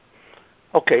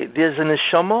Okay, there's a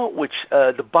neshama, which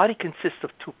the body consists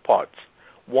of two parts.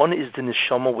 One is the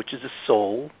neshama, which is the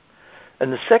soul,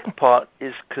 and the second part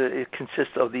it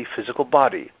consists of the physical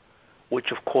body,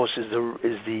 which of course is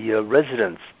the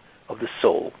residence of the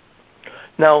soul.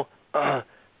 Now,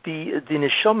 the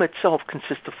neshama itself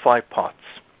consists of five parts.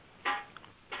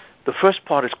 The first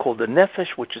part is called the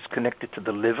nefesh, which is connected to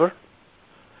the liver.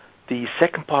 The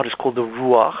second part is called the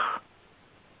ruach,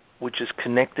 which is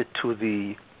connected to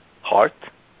the heart.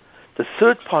 The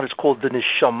third part is called the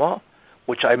neshama,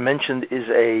 which I mentioned is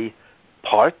a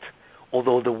part,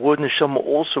 although the word neshama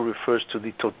also refers to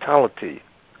the totality.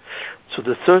 So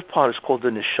the third part is called the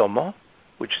neshama,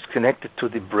 which is connected to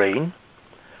the brain.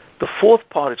 The fourth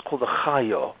part is called the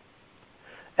chaya,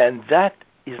 and that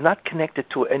is not connected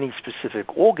to any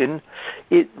specific organ.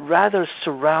 It rather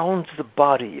surrounds the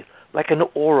body like an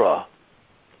aura.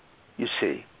 You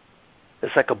see,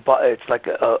 it's like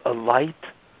a light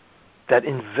that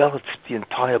envelops the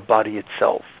entire body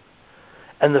itself.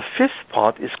 And the fifth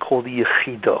part is called the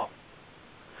yechida.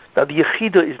 Now, the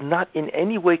yechida is not in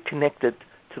any way connected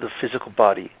to the physical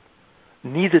body,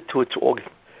 neither to its organ,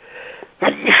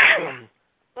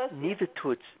 neither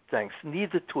to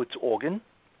its organs,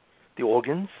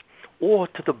 or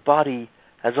to the body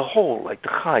as a whole, like the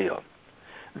chaya.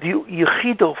 The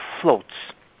yechida floats,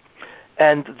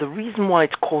 and the reason why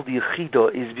it's called the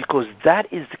yechida is because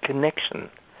that is the connection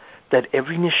that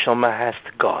every neshama has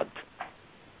to God.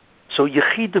 So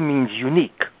yechida means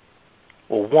unique,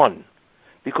 or one,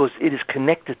 because it is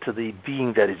connected to the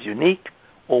being that is unique,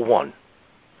 or one.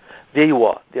 There you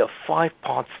are. There are five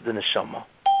parts of the neshama.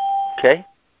 Okay?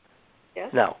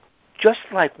 Yes. Now, just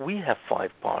like we have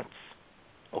five parts,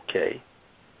 okay,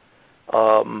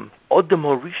 Adam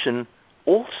HaRishon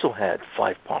also had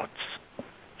five parts.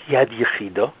 He had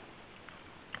Yechida,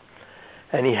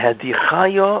 and he had the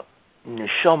Chaya,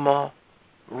 Neshama,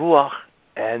 Ruach,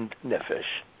 and Nefesh.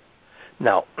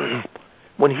 Now,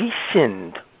 when he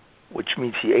sinned, which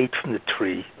means he ate from the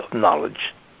tree of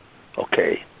knowledge,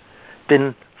 okay,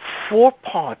 then four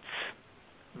parts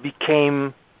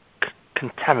became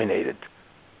contaminated,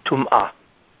 tum'ah,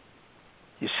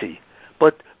 you see.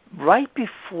 But right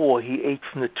before he ate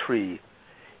from the tree,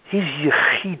 his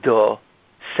yechida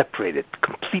separated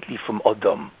completely from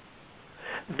Adam.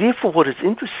 Therefore, what is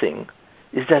interesting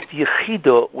is that the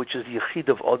yechida, which is the yechida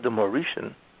of Adam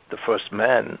HaRishon, the first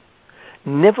man,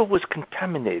 never was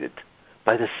contaminated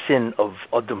by the sin of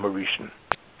Adam HaRishon,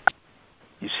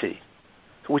 you see,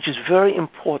 which is very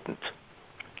important.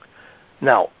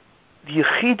 Now, the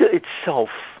yechida itself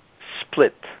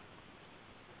split.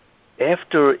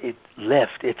 After it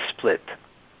left, it split.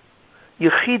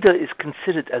 Yechida is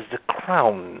considered as the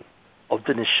crown of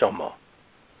the neshama,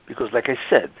 because, like I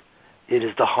said, it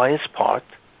is the highest part,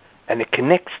 and it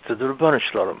connects to the Ribono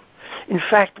Shel Olam. In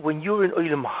fact, when you're in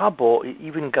Olam Haba,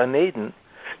 even Gan Eden,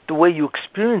 the way you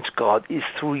experience God is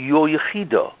through your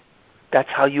yechida. That's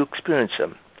how you experience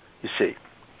Him, you see.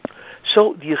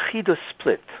 So the yechida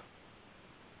split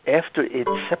after it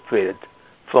separated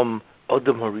from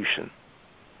Adam HaRishon.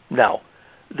 Now,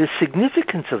 the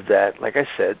significance of that, like I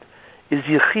said, is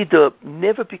the yechida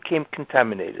never became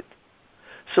contaminated.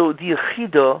 So the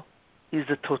yechida is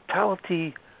the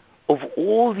totality of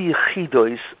all the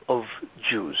yechidos of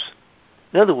Jews.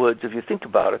 In other words, if you think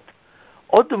about it,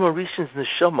 Adam HaRishon's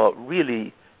neshama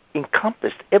really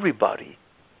encompassed everybody,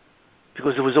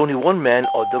 because there was only one man,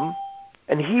 Adam,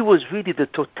 and he was really the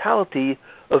totality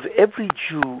of every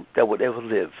Jew that would ever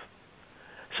live.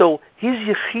 So his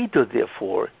yechida,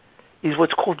 therefore, is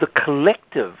what's called the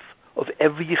collective of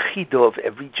every yechida of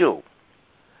every Jew.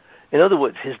 In other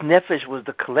words, his nefesh was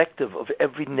the collective of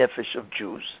every nefesh of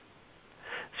Jews.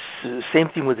 Same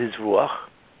thing with his ruach,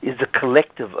 is the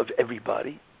collective of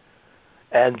everybody.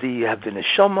 And you have the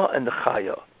neshama and the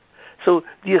chaya. So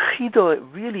the yechida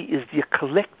really is the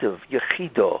collective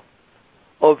yechida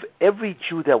of every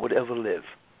Jew that would ever live,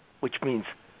 which means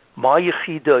my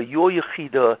yechida, your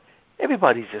yechida,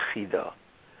 everybody's yechida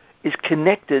is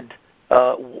connected,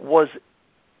 was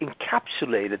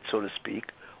encapsulated, so to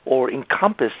speak, or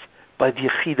encompassed by the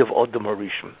yechid of Adam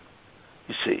HaRishon,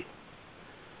 you see.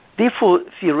 Therefore,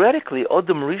 theoretically,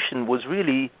 Adam HaRishon was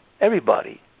really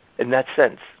everybody in that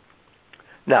sense.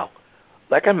 Now,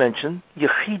 like I mentioned,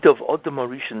 yechid of Adam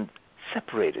HaRishon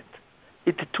separated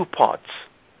into two parts.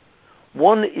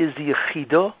 One is the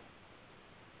yechida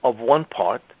of one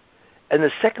part, and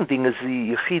the second thing is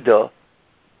the yechida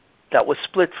that was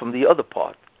split from the other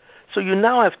part. So you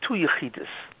now have two yechidas,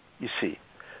 you see.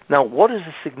 Now, what is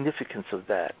the significance of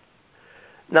that?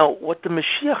 Now, what the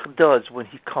Mashiach does when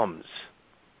he comes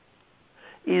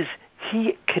is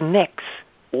he connects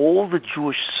all the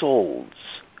Jewish souls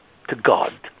to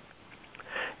God.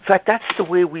 In fact, that's the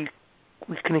way we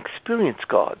can experience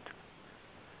God.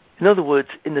 In other words,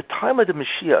 in the time of the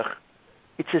Mashiach,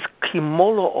 it says,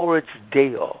 Kimola Oretz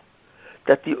Deo,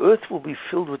 that the earth will be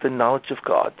filled with the knowledge of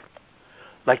God,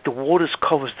 like the waters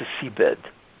covers the seabed.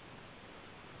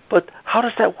 But how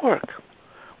does that work?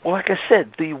 Well, like I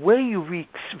said, the way you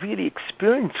really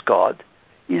experience God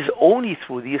is only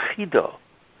through the Yechidah.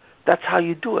 That's how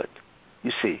you do it,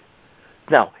 you see.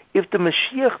 Now, if the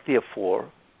Mashiach, therefore,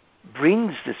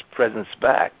 brings this presence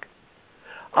back,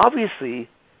 obviously,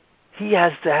 he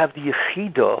has to have the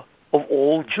Yechidah of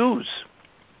all Jews.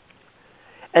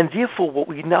 And therefore, what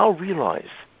we now realize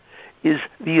is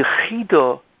the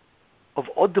Yechidah of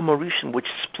Adam Harishon, which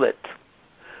split.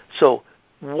 So,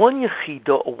 one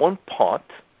Yechidah, or one part,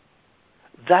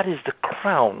 that is the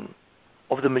crown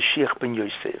of the Mashiach ben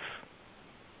Yosef.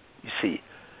 You see,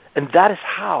 and that is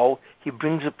how he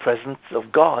brings the presence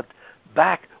of God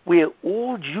back where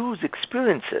all Jews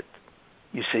experience it.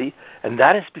 You see, and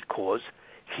that is because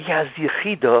he has the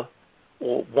Yechidah,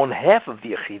 or one half of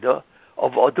the Yechidah,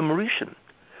 of Adam Harishon,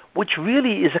 which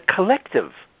really is a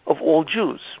collective of all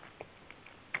Jews.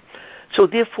 So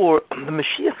therefore, the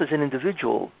Mashiach is an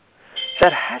individual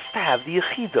that has to have the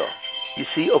Yechidah, you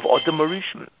see, of Adam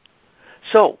Harishon.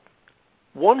 So,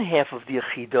 one half of the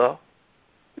Yechidah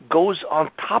goes on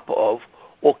top of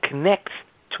or connects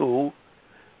to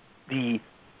the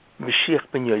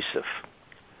Mashiach ben Yosef.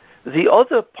 The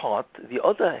other part, the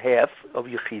other half of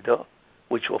Yechidah,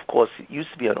 which of course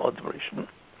used to be on Adam Harishon,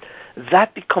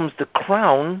 that becomes the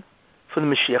crown for the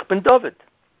Mashiach ben David.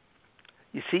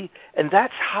 You see? And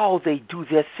that's how they do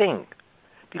their thing.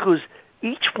 Because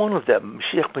each one of them,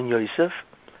 Mashiach ben Yosef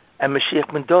and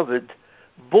Mashiach ben David,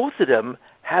 both of them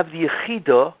have the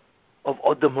Yechidah of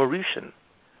Adam Harishon,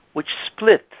 which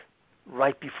split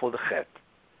right before the Chet.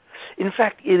 In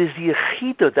fact, it is the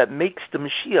Yechidah that makes the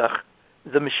Mashiach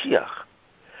the Mashiach.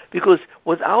 Because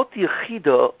without the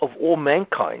Yechidah of all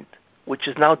mankind, which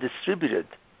is now distributed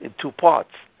in two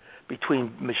parts between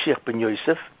Mashiach ben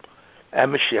Yosef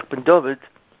and Mashiach ben David,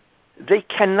 they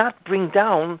cannot bring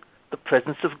down the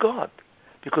presence of God,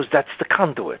 because that's the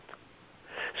conduit.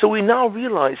 So we now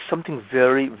realize something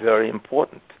very, very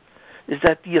important, is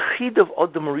that the Yechidah of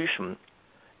Adam Harishon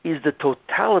is the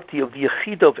totality of the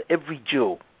Yechidah of every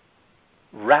Jew,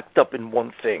 wrapped up in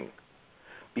one thing.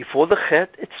 Before the Chet,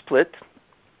 it split,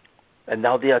 and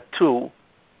now there are two,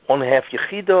 one half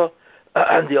Yechidah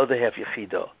and the other half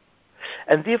Yechidah.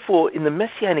 And therefore, in the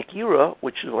Messianic era,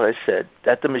 which is what I said,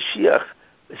 that the Mashiach,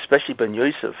 especially Ben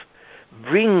Yosef,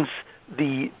 brings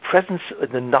the presence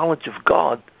and the knowledge of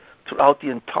God throughout the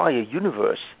entire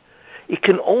universe, it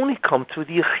can only come through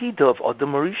the Yechidah of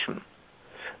Adam Harishon.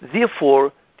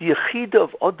 Therefore, the Yechidah of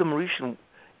Adam Harishon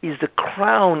is the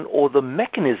crown or the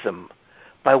mechanism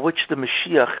by which the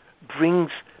Mashiach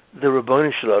brings the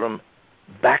Ribbono Shel Olam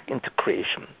back into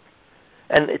creation.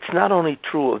 And it's not only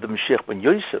true of the Mashiach ben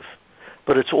Yosef,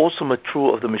 but it's also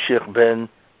true of the Mashiach ben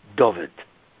David.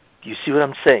 Do you see what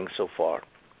I'm saying so far?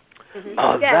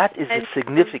 Mm-hmm. Yes. That is the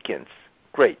significance.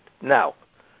 Great. Now,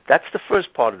 that's the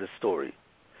first part of the story.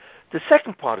 The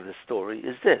second part of the story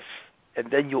is this, and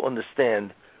then you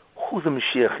understand who the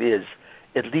Mashiach is,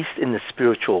 at least in the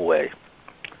spiritual way.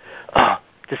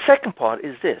 The second part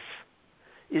is this,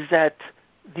 is that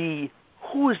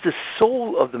who is the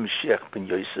soul of the Mashiach ben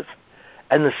Yosef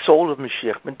and the soul of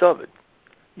Mashiach ben David?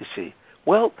 You see?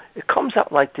 Well, it comes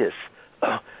out like this,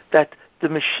 that the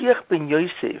Mashiach ben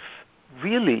Yosef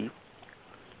really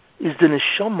is the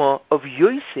neshama of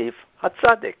Yosef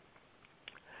HaTzadik.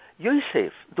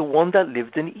 Yosef, the one that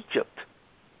lived in Egypt.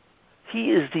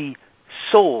 He is the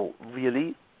soul,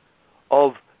 really,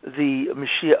 of the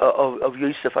Mashiach, of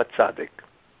Yosef HaTzadik.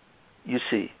 You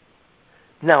see.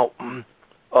 Now,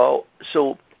 the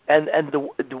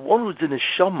one who's the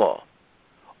neshama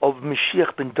of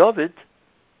Mashiach ben David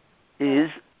is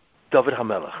David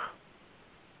HaMelech.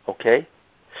 Okay?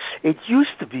 It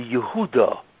used to be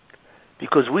Yehuda,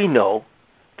 because we know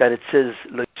that it says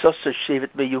L'Yisasa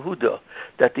Shevet Me Yehuda,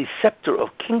 that the scepter of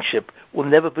kingship will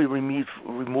never be removed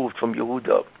from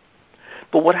Yehuda.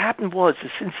 But what happened was,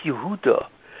 since Yehuda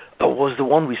was the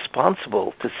one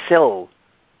responsible to sell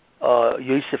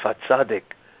Yosef HaTzadik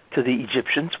to the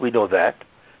Egyptians, we know that.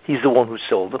 He's the one who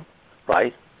sold them,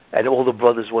 right? And all the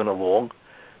brothers went along,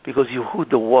 because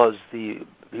Yehuda was the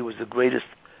greatest,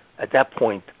 at that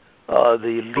point,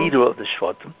 the leader of the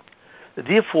Shvatim.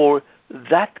 Therefore,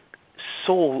 that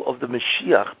soul of the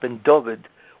Mashiach ben David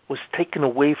was taken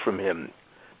away from him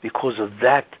because of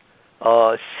that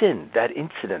sin, that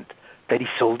incident, that he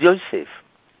sold Yosef.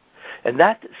 And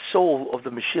that soul of the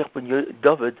Mashiach ben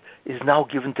David is now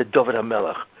given to David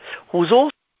HaMelech, who's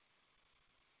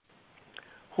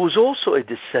also a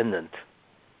descendant,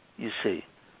 you see,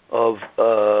 of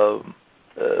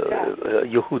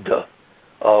Yehuda,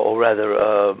 or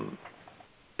rather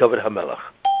David HaMelech,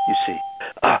 you see.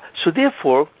 So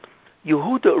therefore,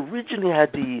 Yehuda originally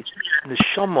had the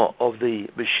neshama of the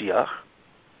Mashiach,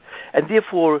 and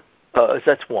therefore,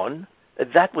 that's one.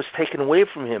 That was taken away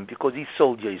from him because he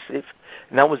sold Yosef,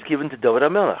 and that was given to David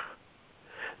HaMelech.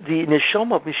 The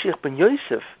neshama of Mashiach ben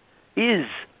Yosef is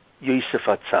Yosef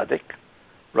HaTzadik,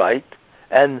 right?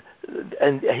 And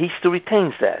he still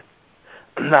retains that.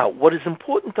 Now, what is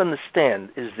important to understand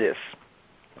is this,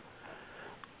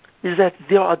 is that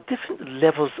there are different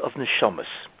levels of neshamas.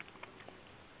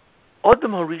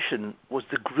 Adam HaRishon was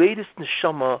the greatest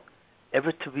neshama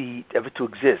ever to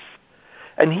exist,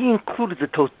 and he included the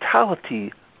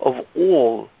totality of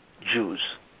all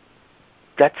Jews.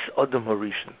 That's Adam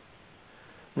HaRishon.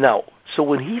 Now, so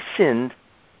when he sinned,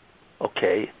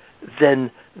 okay,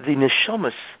 then the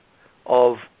neshamas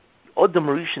of Adam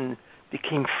HaRishon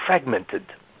became fragmented,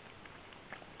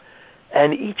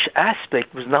 and each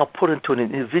aspect was now put into an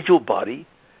individual body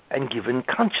and given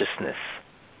consciousness.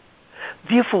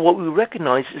 Therefore, what we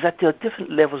recognize is that there are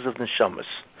different levels of neshamas.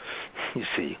 You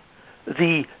see,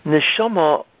 the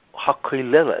neshama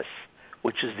hakoleles,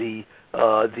 which is the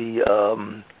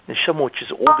neshama which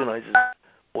is organizes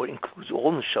or includes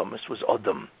all neshamas, was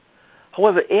Adam.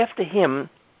 However, after him,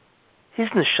 his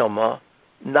neshama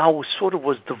now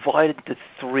was divided into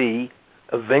three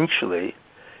eventually,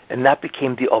 and that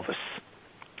became the Avos: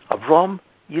 Avram,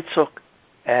 Yitzchak,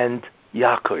 and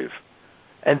Yaakov.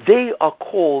 And they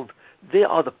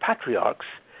are the patriarchs.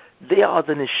 They are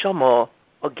the neshama,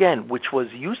 again, which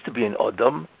used to be in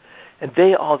Adam, and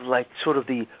they are like sort of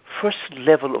the first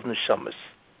level of neshamas.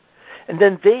 And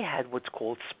then they had what's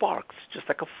called sparks, just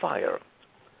like a fire.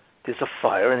 There's a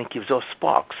fire, and it gives off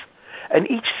sparks. And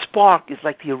each spark is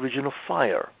like the original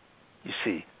fire, you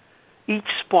see. Each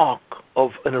spark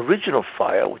of an original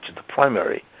fire, which is the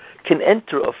primary, can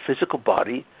enter a physical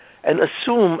body and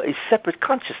assume a separate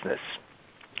consciousness,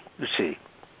 you see.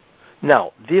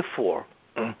 Now, therefore,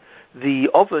 the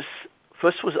Avos,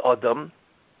 first was Adam,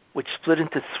 which split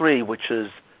into three, which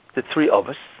is the three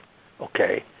Avos,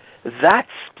 okay. That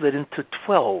split into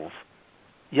 12.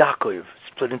 Yaakov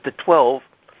split into 12,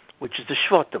 which is the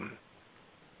Shvatim,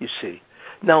 you see.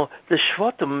 Now, the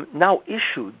Shvatim now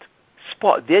issued,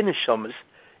 their neshamas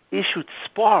issued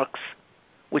sparks,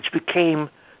 which became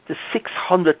the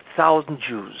 600,000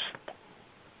 Jews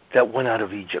that went out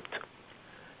of Egypt.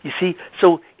 You see,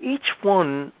 so each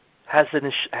one has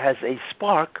a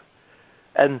spark,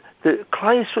 and the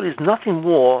Klal Yisrael is nothing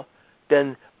more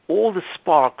than all the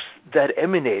sparks that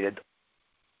emanated,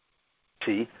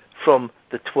 see, from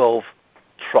the 12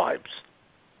 tribes.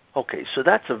 Okay, so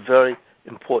that's a very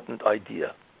important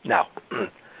idea. Now,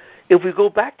 if we go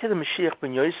back to the Mashiach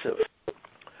ben Yosef,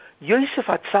 Yosef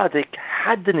HaTzadik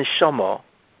had the neshama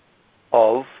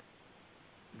of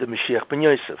the Mashiach ben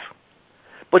Yosef,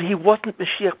 but he wasn't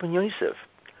Mashiach ben Yosef.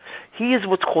 He is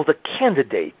what's called a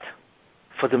candidate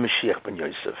for the Mashiach ben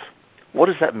Yosef. What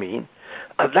does that mean?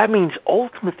 That means,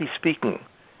 ultimately speaking,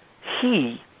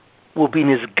 he will be in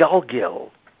his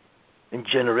galgel in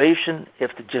generation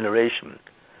after generation.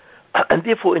 And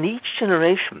therefore, in each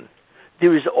generation,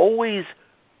 there is always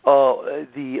one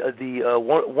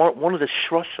of the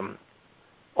shroshim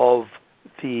of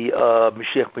the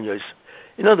Mashiach ben Yosef.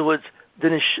 In other words, the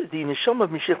neshama of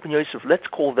Mashiach ben Yosef, let's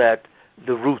call that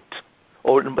the root,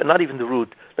 or not even the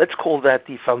root, let's call that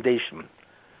the foundation.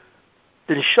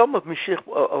 The neshama of Mashiach,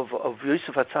 of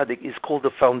Yosef HaTzadik, is called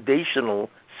the foundational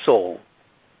soul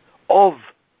of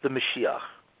the Mashiach.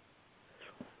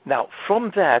 Now,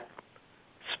 from that,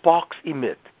 sparks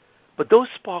emit. But those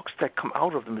sparks that come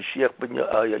out of the Mashiach ben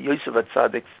Yosef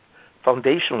HaTzadik's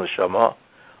foundational neshama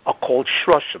are called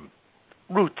shroshim,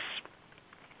 roots.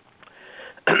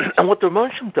 And what the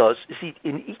Rambam does is,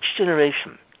 in each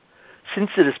generation,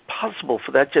 since it is possible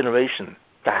for that generation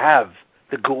to have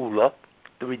the Geula,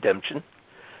 the redemption,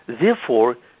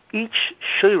 therefore each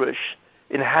shirish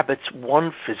inhabits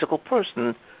one physical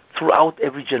person throughout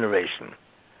every generation.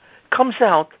 Comes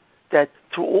out that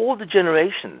through all the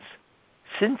generations,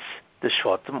 since the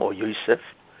Shvatim or Yosef,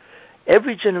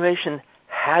 every generation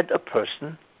had a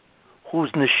person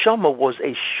whose neshama was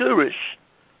a shirish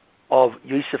of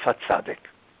Yosef HaTzadik.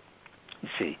 You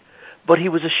see, but he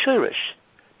was a shirish.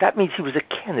 That means he was a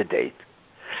candidate.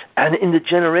 And in the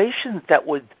generation that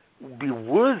would be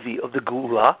worthy of the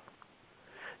Geula,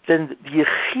 then the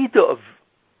Yechida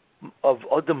of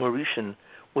Adam HaRishon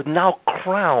would now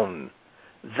crown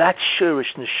that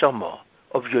Shirish Neshama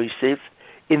of Yosef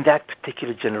in that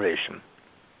particular generation.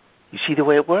 You see the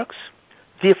way it works?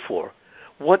 Therefore,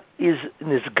 what is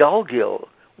Nitgalgel,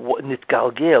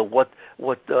 what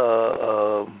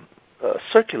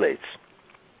circulates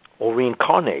or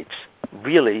reincarnates,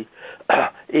 really,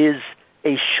 is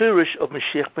a Shirish of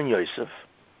Mashiach ben Yosef,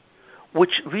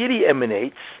 which really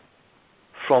emanates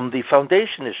from the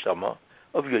foundation Neshama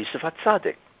of Yosef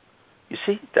HaTzadik. You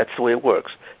see, that's the way it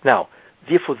works. Now,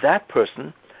 therefore, that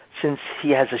person, since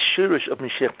he has a Shirish of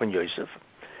Mashiach ben Yosef,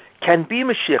 can be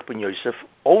Mashiach ben Yosef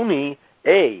only,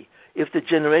 A, if the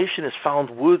generation is found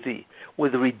worthy, where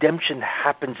the redemption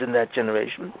happens in that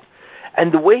generation.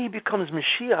 And the way he becomes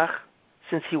Mashiach,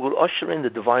 since he will usher in the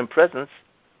divine presence,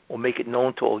 or make it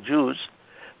known to all Jews,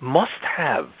 must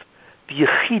have the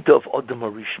Yechida of Adam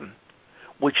Harishon,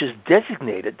 which is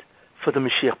designated for the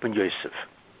Mashiach ben Yosef.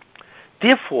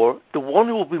 Therefore, the one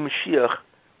who will be Mashiach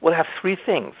will have three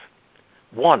things.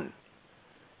 One,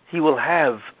 he will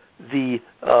have the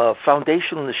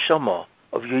foundational neshama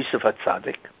of Yosef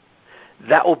HaTzadik.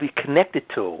 That will be connected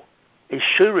to a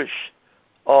shirish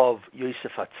of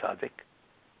Yosef HaTzadik,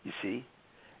 you see.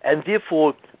 And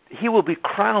therefore, he will be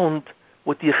crowned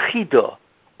with the Yechida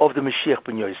of the Mashiach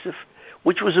ben Yosef,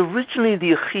 which was originally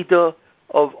the Yechida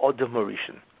of Adam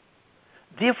Harishon.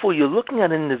 Therefore, you're looking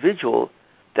at an individual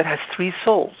that has three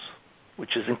souls,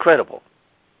 which is incredible.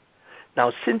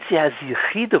 Now, since he has the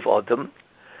Yechida of Adam,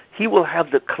 he will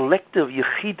have the collective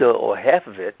Yechida, or half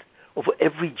of it, over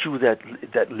every Jew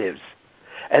that lives.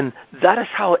 And that is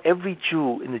how every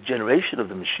Jew in the generation of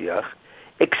the Mashiach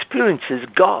experiences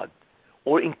God,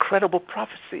 or incredible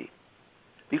prophecy,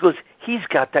 because he's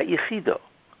got that Yechida.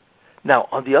 Now,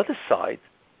 on the other side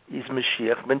is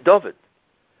Mashiach ben David.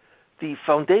 The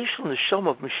foundational neshama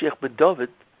of Mashiach ben David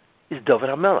is David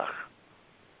HaMelech.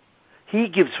 He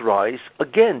gives rise,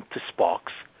 again, to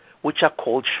sparks, which are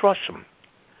called Shroshim.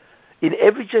 In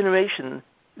every generation,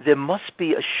 there must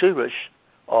be a Shirish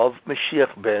of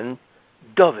Mashiach ben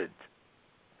David.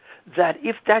 That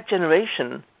if that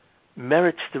generation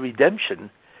merits the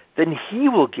redemption, then he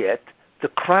will get the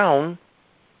crown,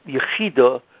 the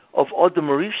Yechida of Adam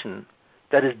Harishon,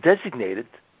 that is designated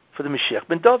for the Mashiach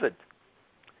ben David.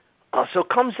 So it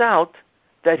comes out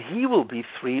that he will be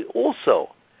three also.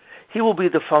 He will be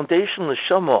the foundational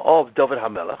neshama of David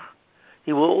HaMelech.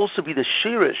 He will also be the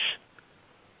shirish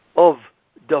of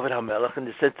David HaMelech in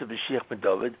the sense of Mashiach ben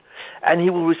David, and he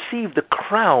will receive the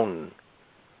crown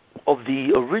of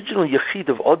the original Yechid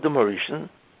of Adam Harishon,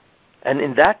 and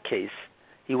in that case,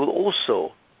 he will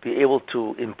also be able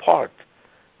to impart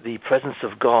the presence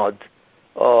of God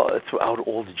throughout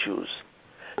all the Jews.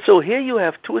 So here you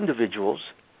have two individuals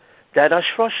that are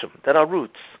shroshim, that are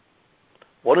roots.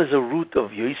 One is a root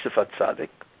of Yosef HaTzadik,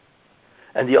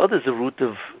 and the other is a root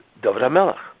of David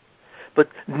HaMelech. But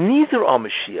neither are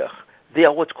Mashiach. They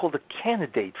are what's called a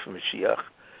candidate for Mashiach,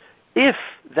 if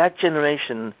that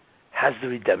generation has the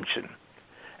redemption.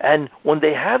 And when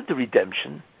they have the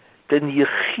redemption, then the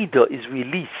Yechida is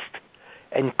released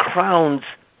and crowns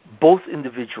both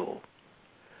individual.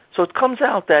 So it comes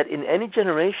out that in any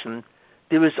generation,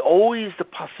 there is always the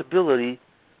possibility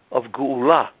of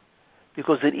Geula,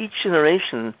 because in each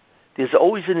generation, there's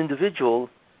always an individual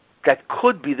that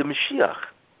could be the Mashiach,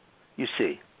 you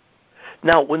see.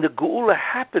 Now, when the Geula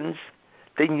happens,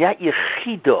 then that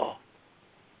Yechida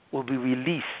will be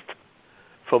released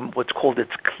from what's called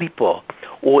its klipa,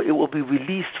 or it will be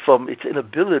released from its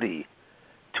inability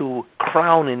to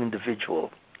crown an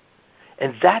individual.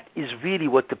 And that is really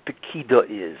what the Pekida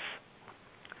is.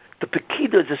 The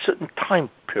Pekida is a certain time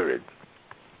period.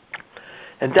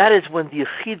 And that is when the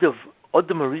Yechid of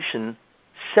Adam Harishon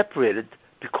separated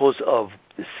because of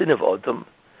the sin of Adam.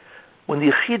 When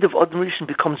the Yechid of Adam Harishon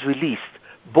becomes released,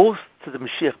 both to the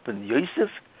Mashiach ben Yosef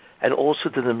and also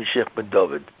to the Mashiach ben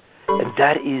David. And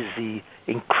that is the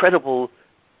incredible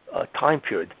time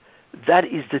period. That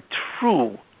is the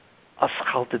true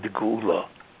Aschalta de Geula.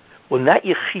 When that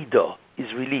Yechida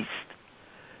is released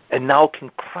and now can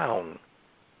crown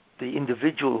the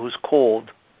individual who's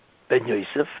called Ben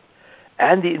Yosef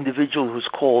and the individual who's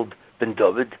called Ben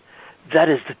David, that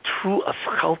is the true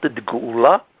Aschalta de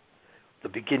Geula, the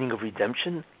beginning of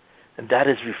redemption, and that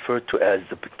is referred to as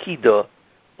the Pekida,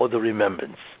 or the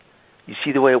remembrance. You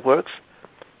see the way it works?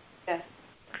 Yes.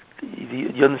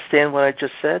 You understand what I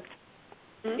just said?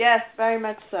 Yes, very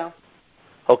much so.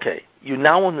 Okay, you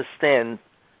now understand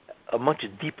a much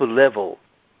deeper level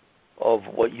of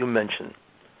what you mentioned.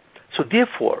 So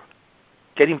therefore,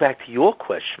 getting back to your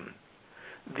question,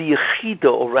 the Yechida,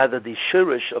 or rather the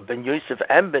Shirish of Ben Yosef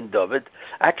and Ben David,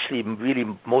 actually really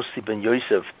mostly Ben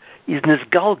Yosef, is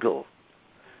Nizgalgal.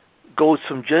 goes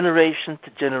from generation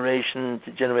to generation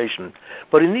to generation.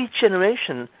 But in each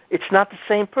generation, it's not the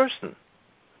same person,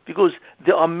 because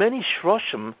there are many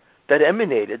shroshim that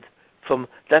emanated from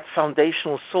that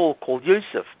foundational soul called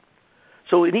Yosef.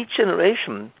 So in each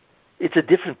generation, it's a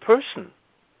different person,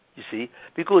 you see,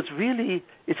 because really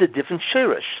it's a different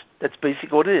shirish. That's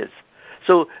basically what it is.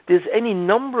 So there's any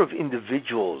number of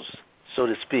individuals, so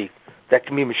to speak, that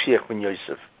can be Mashiach ben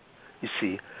Yosef, you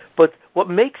see. But what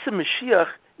makes a Mashiach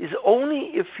is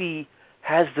only if he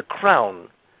has the crown,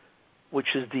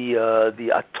 which is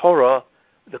the Torah,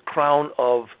 the crown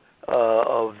of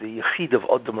the Yechid of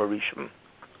Adam Arishim.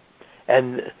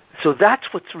 And so that's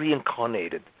what's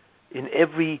reincarnated in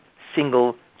every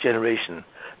single generation,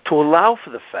 to allow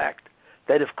for the fact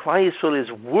that if Klal Yisrael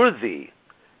is worthy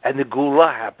and the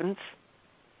Gula happens,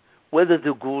 whether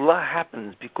the Gula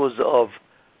happens because of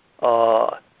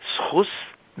schus,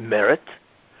 merit,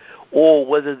 or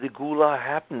whether the Gula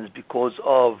happens because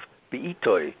of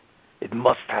Be'itoi, it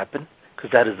must happen,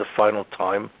 because that is the final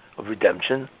time of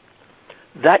redemption,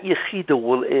 that Yechida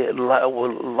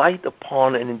will light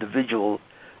upon an individual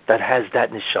that has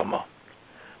that neshama.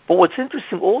 But what's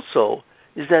interesting also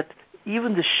is that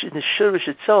even the Shirish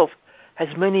itself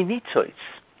has many nitzots,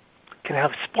 can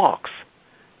have sparks.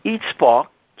 Each spark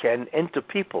can enter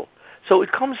people. So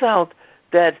it comes out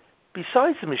that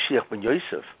besides the Mashiach ben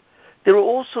Yosef, there are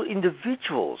also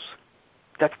individuals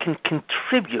that can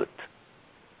contribute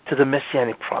to the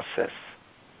messianic process.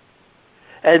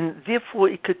 And therefore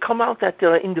it could come out that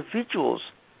there are individuals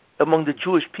among the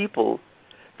Jewish people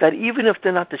that even if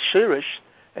they're not the Shirish,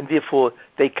 and therefore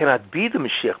they cannot be the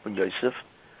Mashiach ben Yosef,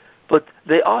 but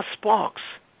they are sparks,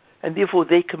 and therefore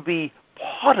they can be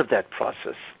part of that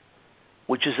process,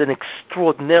 which is an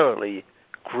extraordinarily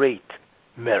great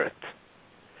merit.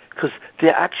 Because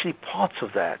they're actually parts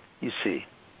of that, you see.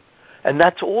 And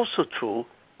that's also true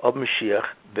of Mashiach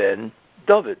ben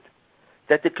David,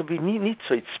 that there can be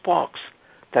nitzot, sparks,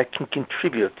 that can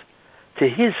contribute to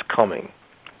his coming,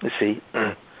 you see.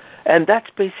 And that's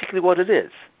basically what it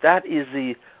is. That is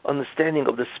the understanding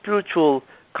of the spiritual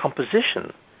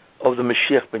composition of the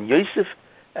Mashiach ben Yosef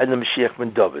and the Mashiach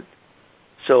ben David.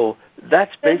 So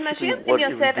that's basically Mashiach what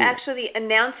ben Yosef actually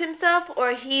announce himself,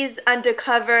 or he's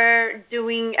undercover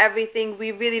doing everything,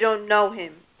 we really don't know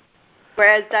him?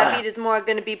 Whereas David is more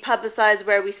going to be publicized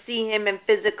where we see him and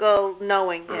physical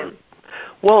knowing him.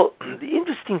 Well, the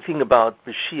interesting thing about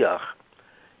Mashiach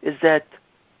is that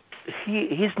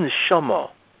his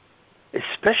neshama,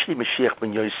 especially Mashiach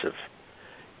ben Yosef,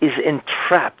 is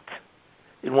entrapped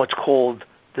in what's called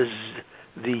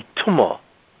the tumah,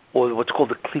 or what's called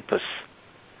the klippus.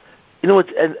 You know,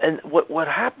 what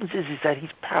happens is that he's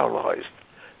paralyzed,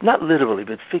 not literally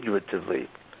but figuratively.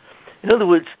 In other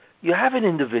words, you have an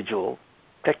individual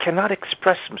that cannot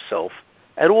express himself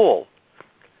at all,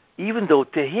 even though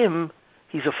to him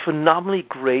he's a phenomenally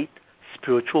great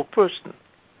spiritual person,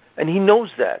 and he knows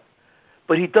that,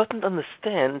 but he doesn't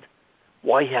understand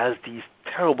why he has these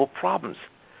terrible problems,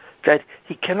 that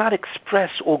he cannot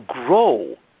express or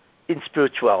grow in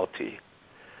spirituality.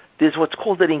 There's what's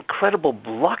called an incredible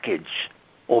blockage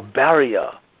or barrier,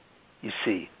 you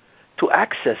see, to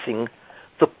accessing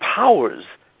the powers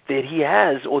that he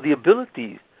has or the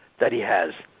ability that he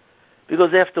has.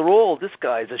 Because after all, this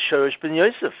guy is a Shirish ben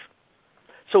Yosef.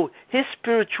 So his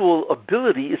spiritual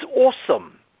ability is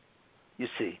awesome, you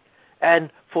see.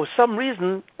 And for some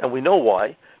reason, and we know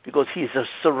why, because he is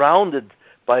surrounded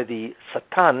by the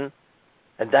Satan,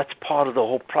 and that's part of the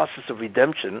whole process of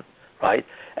redemption, right?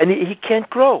 And he can't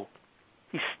grow.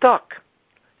 He's stuck,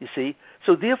 you see.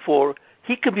 So therefore,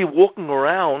 he can be walking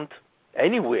around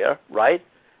anywhere, right?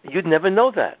 You'd never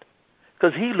know that,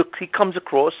 because he comes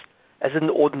across as an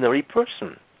ordinary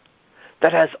person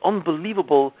that has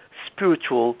unbelievable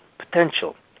spiritual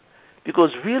potential,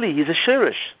 because really he's a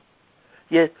Shirish.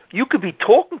 Yet you could be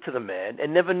talking to the man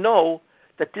and never know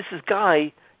that this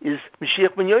guy is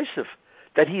Mashiach ben Yosef,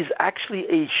 that he's actually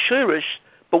a Shirish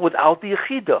but without the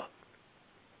Yechida,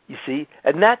 you see.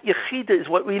 And that Yechida is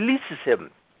what releases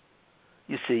him,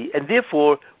 you see. And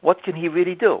therefore, what can he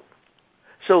really do?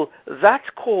 So that's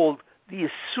called the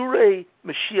Yisurei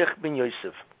Mashiach ben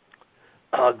Yosef.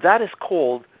 That is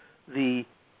called the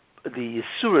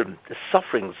Yisurim, the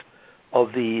sufferings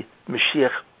of the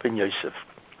Mashiach ben Yosef.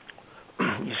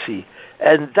 You see.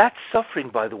 And that suffering,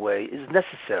 by the way, is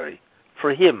necessary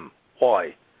for him.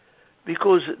 Why?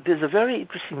 Because there's a very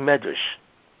interesting medrash,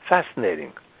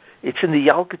 fascinating. It's in the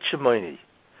Yalkut Shimoni.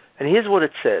 And here's what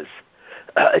it says.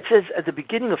 It says, at the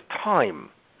beginning of time,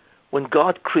 when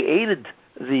God created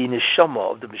the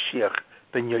neshama of the Mashiach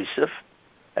ben Yosef,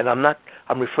 and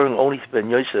I'm referring only to ben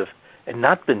Yosef and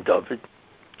not ben David,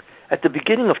 At the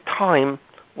beginning of time,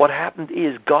 what happened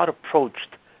is God approached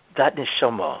that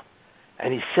neshama,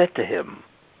 and he said to him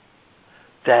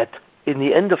that in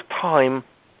the end of time,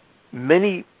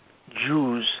 many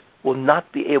Jews will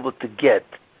not be able to get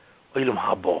Olam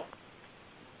Haba.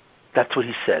 That's what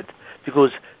he said,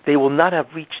 because they will not have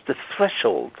reached the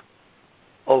threshold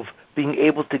of being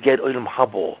able to get Olam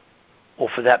Haba, or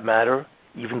for that matter,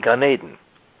 even Gan Eden.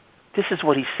 This is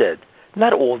what he said.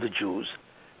 Not all the Jews,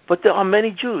 but there are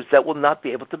many Jews that will not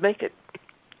be able to make it,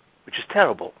 which is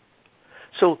terrible.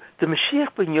 So the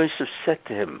Mashiach ben Yosef said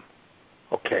to him,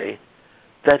 okay,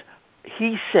 that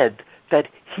he said that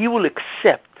he will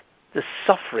accept the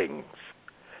sufferings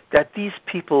that these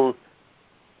people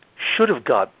should have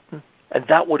gotten, and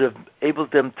that would have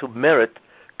enabled them to merit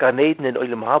Gan Eden and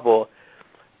Olam Haba.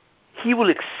 He will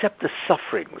accept the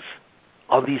sufferings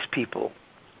of these people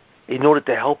in order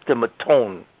to help them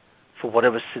atone for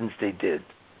whatever sins they did.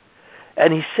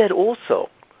 And he said also,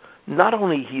 not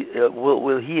only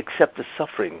will he accept the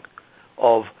suffering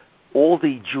of all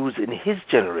the Jews in his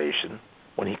generation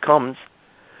when he comes,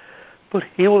 but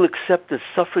he will accept the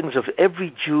sufferings of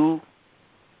every Jew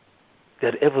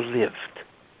that ever lived,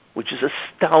 which is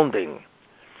astounding.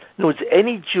 In other words,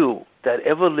 any Jew that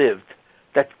ever lived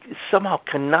that somehow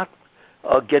cannot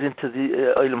get into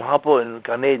the Olam Haba and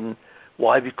Gan Eden.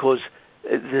 Why? Because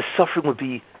the suffering would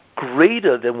be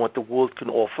greater than what the world can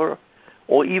offer,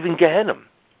 or even Gehenna.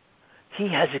 He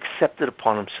has accepted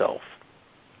upon himself,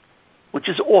 which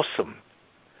is awesome.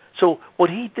 So what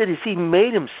he did is he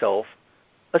made himself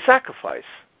a sacrifice,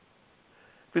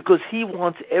 because he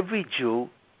wants every Jew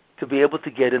to be able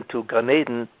to get into Gan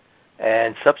Eden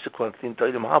and subsequently into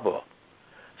Olam Haba.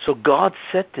 So God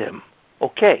said to him,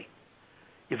 okay,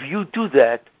 if you do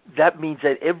that, that means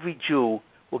that every Jew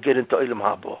will get into Olam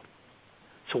Haba.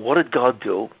 So what did God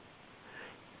do?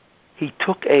 He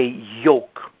took a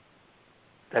yoke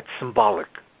that's symbolic,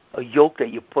 a yoke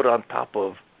that you put on top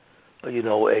of,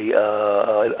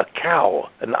 a cow,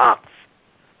 an ox,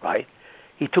 right?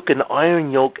 He took an iron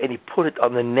yoke and he put it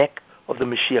on the neck of the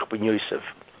Mashiach ben Yosef.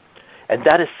 And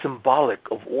that is symbolic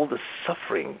of all the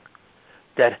suffering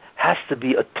that has to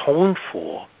be atoned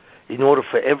for in order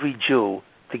for every Jew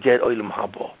to get Olam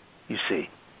Haba, you see.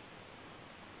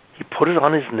 He put it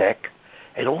on his neck,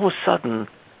 and all of a sudden,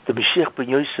 the Mashiach ben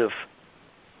Yosef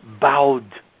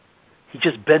bowed. He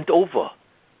just bent over,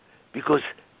 because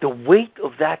the weight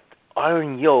of that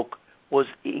iron yoke was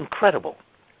incredible.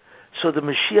 So the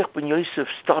Mashiach ben Yosef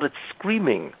started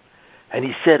screaming, and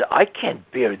he said, I can't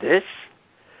bear this.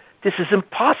 This is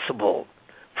impossible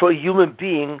for a human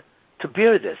being to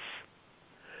bear this.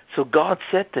 So God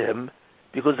said to him,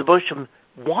 because the Moshe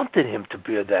wanted him to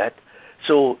bear that,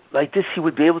 so like this he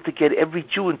would be able to get every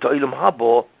Jew into Olam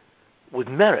Haba with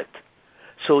merit.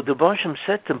 So the Moshe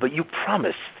said to him, but you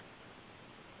promised.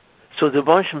 So the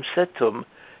Moshe said to him,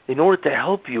 in order to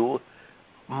help you,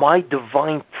 my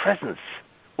divine presence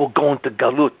will go into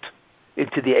Galut,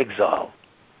 into the exile,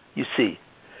 you see.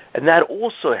 And that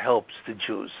also helps the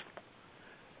Jews.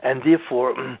 And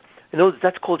therefore,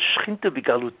 that's called Shechinta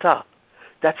B'Galuta.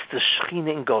 That's the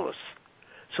Shechina in Golus.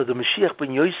 So the Mashiach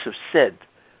ben Yosef said,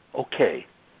 okay,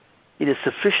 it is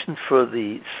sufficient for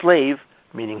the slave,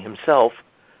 meaning himself,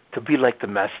 to be like the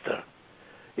master.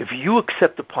 If you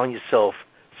accept upon yourself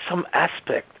some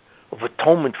aspect of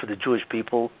atonement for the Jewish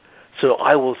people, so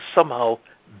I will somehow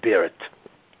bear it.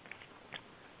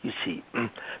 You see.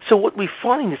 So what we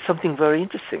find is something very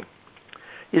interesting,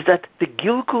 is that the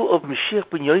Gilgul of Mashiach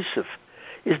ben Yosef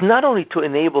is not only to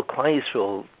enable Klal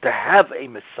Yisrael to have a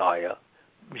Messiah,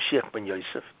 Mashiach ben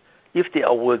Yosef, if they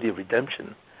are worthy of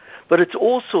redemption, but it's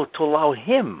also to allow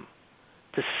him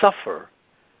to suffer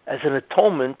as an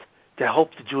atonement to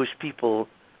help the Jewish people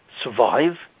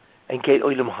survive and get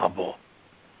Olam Haba,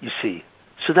 you see.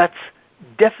 So that's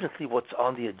definitely what's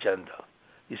on the agenda,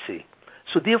 you see.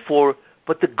 So therefore,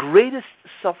 but the greatest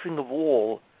suffering of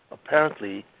all,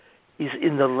 apparently, is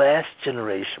in the last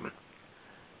generation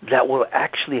that will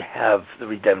actually have the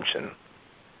redemption.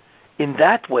 In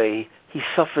that way, he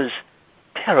suffers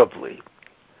terribly.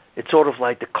 It's sort of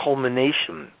like the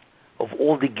culmination of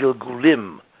all the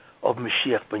Gilgulim of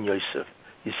Mashiach ben Yosef,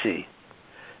 you see.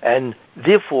 And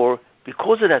therefore,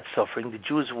 because of that suffering, the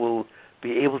Jews will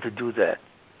be able to do that.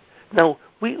 Now,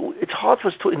 it's hard for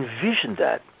us to envision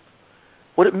that.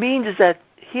 What it means is that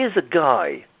here's a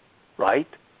guy, right?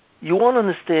 You want to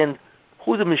understand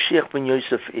who the Mashiach ben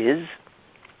Yosef is?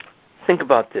 Think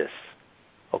about this,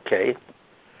 okay?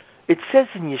 It says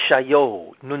in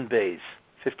Yeshayahu, Nun Beis,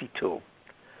 52,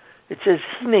 it says,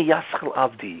 Hine Yaschel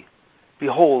Avdi,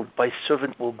 behold, my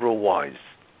servant will grow wise.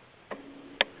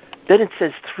 Then it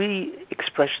says three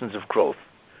expressions of growth.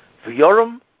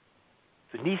 V'yoram,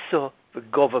 v'nisa,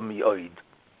 v'gova mi'oid.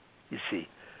 You see.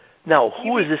 Now,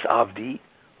 who is this Avdi?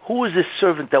 Who is this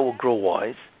servant that will grow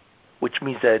wise? Which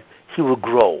means that he will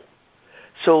grow.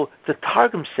 So the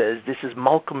Targum says this is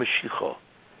Malka Mashiach.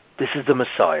 This is the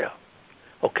Messiah.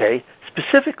 Okay?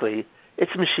 Specifically,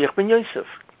 it's Mashiach ben Yosef,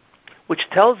 which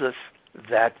tells us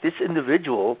that this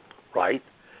individual, right,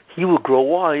 he will grow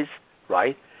wise,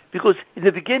 right? Because in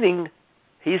the beginning,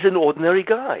 he's an ordinary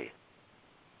guy.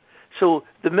 So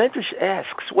the Medrash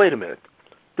asks, wait a minute,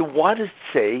 then why does it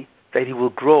say that he will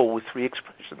grow with three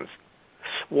expressions?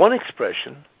 One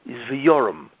expression is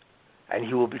V'yoram, and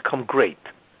he will become great.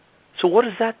 So what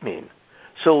does that mean?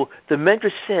 So the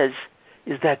Medrash says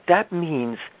is that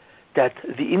means that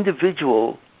the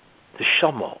individual, the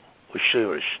Shama, or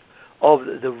Shirish, of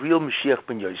the real Mashiach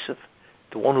ben Yosef,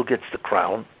 the one who gets the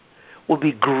crown, will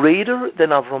be greater than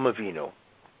Avram Avinu.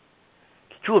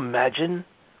 Could you imagine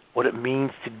what it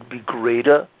means to be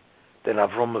greater than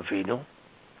Avram Avinu?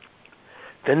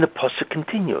 Then the pasuk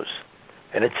continues,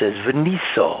 and it says,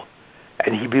 V'nisa,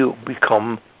 and he will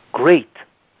become great.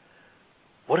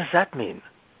 What does that mean?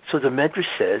 So the Medrash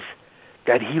says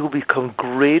that he will become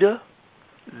greater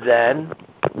than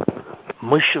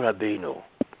Moshe Rabbeinu.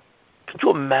 Could you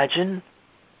imagine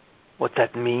what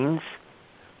that means?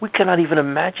 We cannot even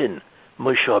imagine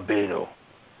Moshe Rabbeinu.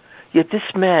 Yet this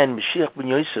man, Mashiach ben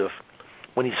Yosef,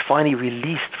 when he's finally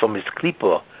released from his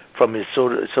klipa, from his, so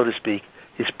to speak,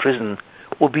 his prison,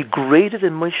 will be greater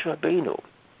than Moshe Rabbeinu.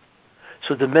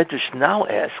 So the Medrash now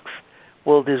asks,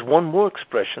 well, there's one more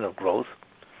expression of growth,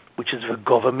 which is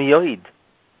V'gova mi'oid,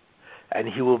 and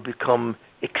he will become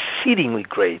exceedingly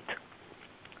great.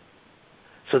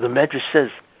 So the Medrash says,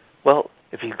 well,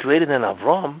 if he's greater than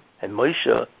Avram and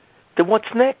Moshe, then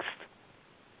what's next?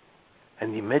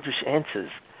 And the Medrash answers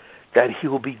that he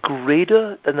will be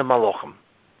greater than the Malachim.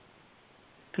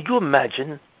 Could you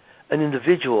imagine an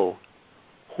individual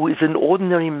who is an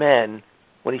ordinary man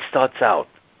when he starts out,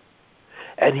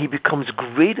 and he becomes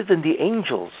greater than the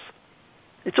angels?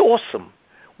 It's awesome.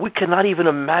 We cannot even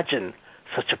imagine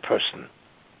such a person,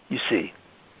 you see.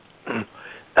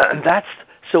 And that's,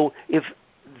 so if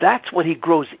that's what he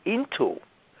grows into,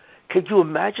 can you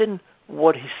imagine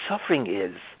what his suffering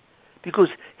is? Because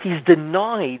he's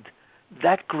denied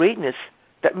that greatness.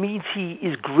 That means he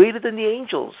is greater than the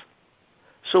angels.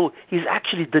 So he's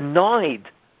actually denied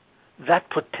that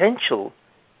potential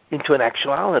into an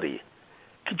actuality.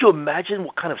 Could you imagine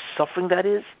what kind of suffering that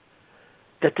is?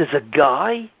 That there's a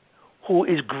guy who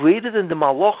is greater than the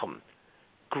Malachim,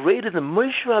 greater than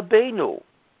Moshe Rabbeinu,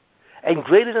 and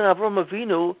greater than Avram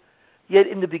Avinu, yet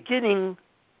in the beginning,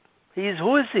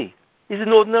 who is he? He's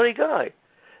an ordinary guy.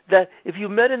 That if you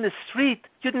met in the street,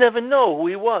 you'd never know who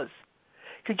he was.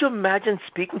 Could you imagine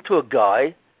speaking to a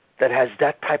guy that has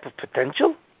that type of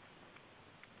potential?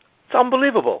 It's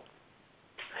unbelievable.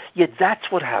 Yet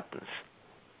that's what happens.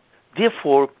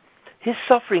 Therefore, his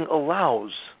suffering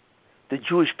allows the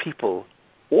Jewish people,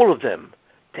 all of them,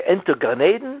 to enter Gan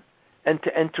Eden and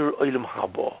to enter Olam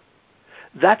Haba.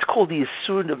 That's called the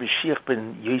Yisurin of Mashiach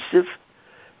ben Yosef,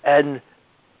 and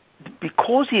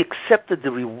because he accepted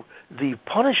the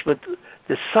punishment,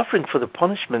 the suffering for the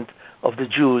punishment of the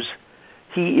Jews,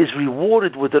 he is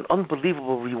rewarded with an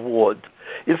unbelievable reward.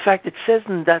 In fact, it says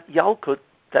in that Yalkut,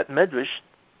 that Medrash,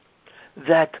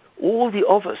 that all the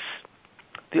Avos,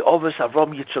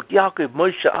 Avram, Yitzchak, Yaakov,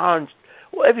 Moshe, Aaron,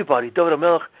 everybody, David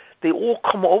HaMelech, they all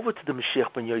come over to the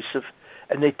Mashiach ben Yosef,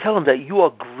 and they tell him that you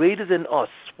are greater than us.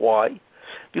 Why?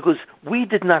 Because we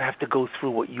did not have to go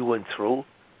through what you went through.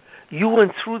 You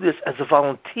went through this as a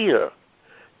volunteer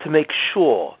to make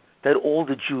sure that all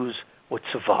the Jews would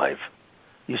survive,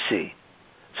 you see.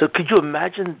 So could you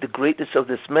imagine the greatness of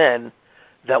this man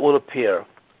that will appear?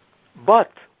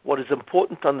 But what is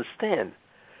important to understand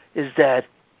is that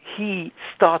he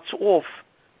starts off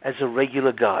as a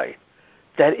regular guy,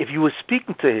 that if you were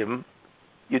speaking to him,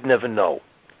 you'd never know.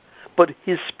 But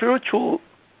his spiritual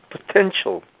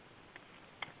potential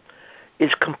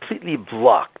is completely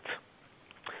blocked.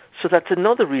 So that's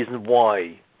another reason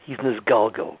why he's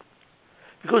Nisgalgal.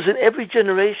 Because in every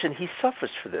generation, he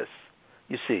suffers for this,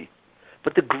 you see.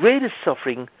 But the greatest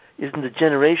suffering is in the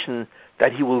generation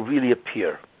that he will really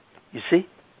appear, you see.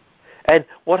 And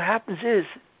what happens is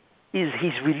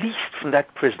he's released from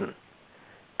that prison,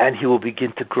 and he will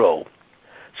begin to grow.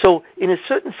 So in a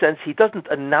certain sense, he doesn't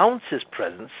announce his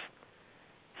presence.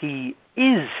 He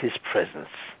is his presence,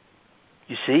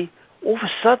 you see. All of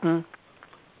a sudden,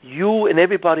 you and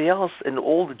everybody else and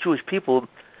all the Jewish people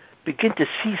begin to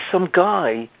see some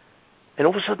guy, and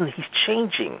all of a sudden he's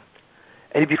changing,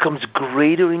 and he becomes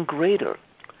greater and greater.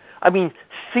 I mean,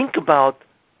 think about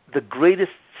the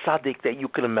greatest tzaddik that you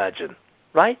can imagine,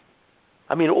 right?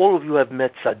 I mean, all of you have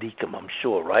met tzaddikim, I'm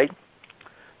sure, right?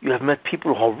 You have met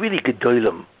people who are really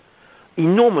gedolim,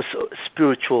 enormous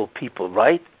spiritual people,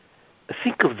 right?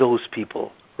 Think of those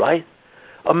people, right?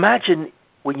 Imagine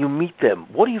when you meet them,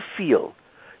 what do you feel?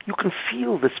 You can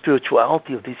feel the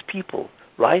spirituality of these people,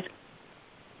 right?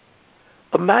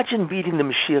 Imagine meeting the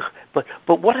Mashiach,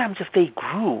 but what happens if they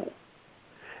grew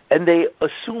and they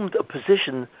assumed a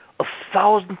position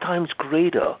 1,000 times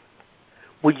greater?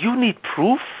 Would you need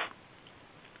proof?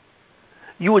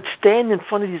 You would stand in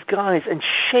front of these guys and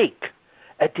shake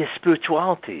at their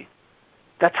spirituality.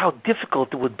 That's how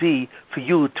difficult it would be for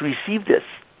you to receive this.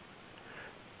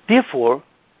 Therefore,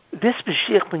 this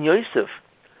Mashiach ben Yosef,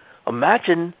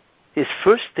 imagine his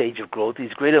first stage of growth,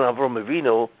 he's greater than Avraham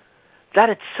Avinu. That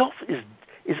itself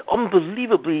is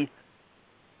unbelievably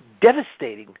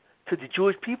devastating to the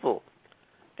Jewish people.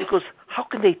 Because how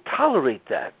can they tolerate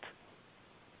that?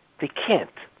 They can't.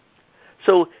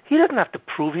 So he doesn't have to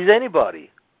prove he's anybody.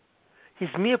 His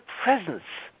mere presence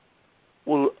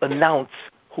will announce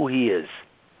who he is.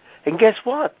 And guess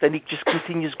what? Then he just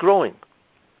continues growing.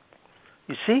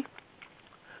 You see?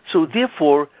 So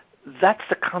therefore, that's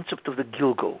the concept of the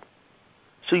Gilgul.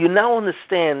 So you now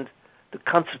understand the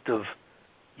concept of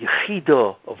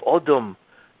Yechidah, of Odom.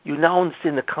 You now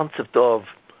understand the concept of,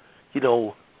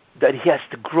 that he has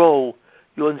to grow.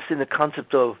 You understand the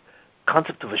concept of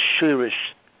a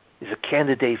Shirish is a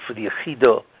candidate for the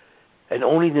Yechidah. And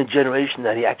only in the generation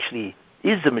that he actually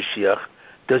is the Mashiach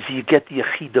does he get the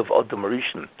Yechidah of Odom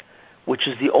Rishon, which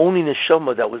is the only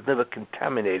neshama that was never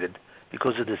contaminated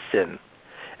because of the sin.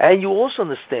 And you also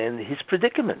understand his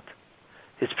predicament.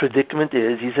 His predicament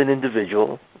is he's an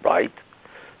individual, right,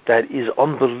 that is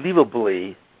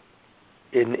unbelievably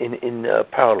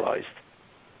paralyzed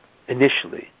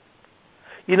initially.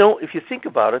 If you think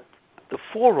about it, the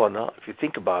forerunner, if you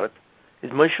think about it,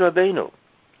 is Moshe Rabbeinu.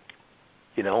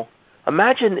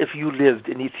 Imagine if you lived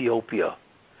in Ethiopia,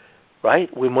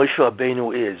 right, where Moshe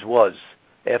Rabbeinu was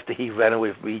after he ran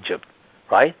away from Egypt,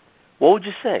 right? What would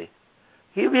you say?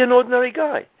 He'd be an ordinary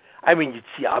guy. I mean, you'd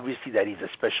see obviously that he's a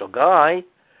special guy.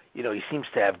 He seems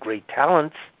to have great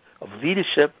talents of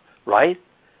leadership, right?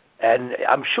 And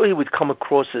I'm sure he would come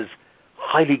across as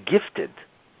highly gifted.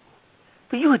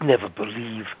 But you would never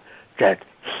believe that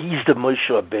he's the Moshe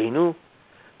Rabbeinu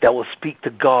that will speak to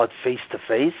God face to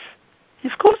face.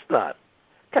 Of course not.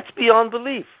 That's beyond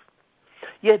belief.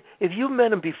 Yet, if you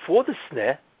met him before the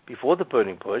sneh, before the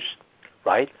burning bush,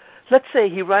 right? Let's say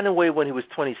he ran away when he was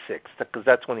 26, because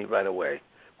that's when he ran away,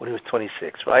 when he was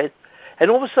 26, right?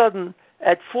 And all of a sudden,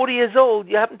 at 40 years old,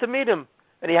 you happen to meet him,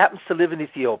 and he happens to live in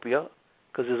Ethiopia,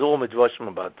 because there's all midrashim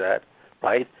about that,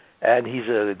 right? And he's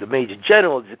the major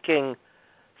general, he's a king.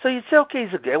 So you'd say, okay,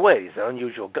 he's an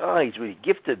unusual guy, he's really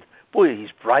gifted, boy,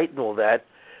 he's bright and all that.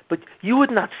 But you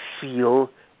would not feel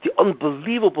the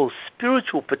unbelievable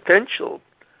spiritual potential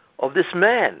of this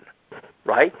man,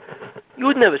 right? You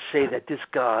would never say that this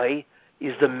guy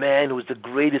is the man who is the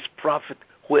greatest prophet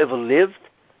who ever lived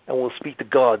and will speak to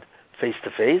God face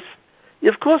to face.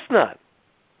 Of course not.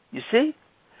 You see?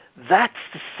 That's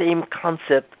the same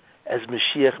concept as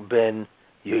Mashiach ben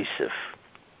Yosef.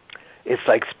 It's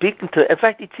like speaking to, in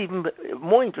fact, it's even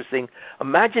more interesting.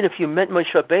 Imagine if you met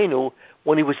Moshe Rabbeinu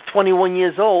when he was 21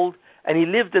 years old and he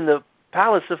lived in the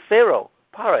palace of Pharaoh,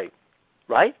 Pare,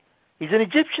 right? He's an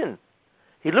Egyptian.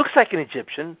 He looks like an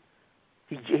Egyptian.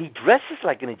 He dresses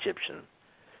like an Egyptian.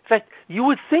 In fact, you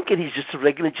would think that he's just a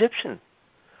regular Egyptian.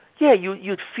 Yeah,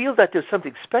 you'd feel that there's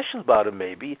something special about him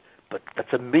maybe, but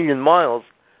that's a million miles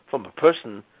from a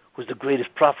person who's the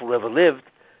greatest prophet who ever lived,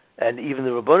 and even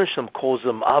the Ribbono Shel Olam calls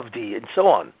him Avdi, and so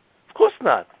on. Of course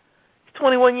not. He's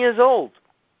 21 years old,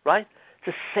 right?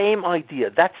 It's the same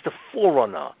idea. That's the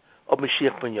forerunner of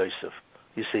Mashiach ben Yosef,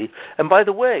 you see. And by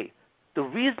the way, the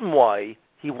reason why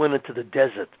he went into the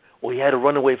desert, or he had to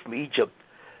run away from Egypt,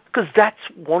 because that's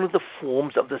one of the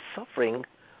forms of the suffering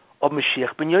of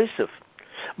Mashiach ben Yosef.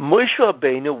 Moshe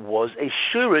Rabbeinu was a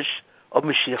shirish of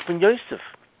Mashiach ben Yosef.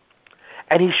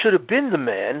 And he should have been the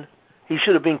man, he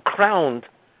should have been crowned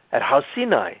at Har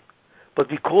Sinai. But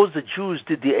because the Jews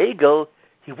did the Egel,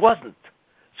 he wasn't.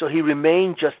 So he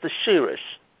remained just a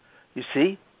shirish, you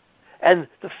see? And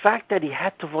the fact that he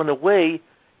had to run away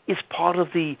is part of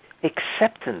the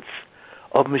acceptance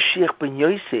of Mashiach ben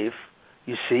Yosef,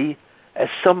 you see, as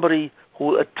somebody who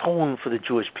will atone for the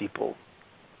Jewish people.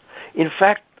 In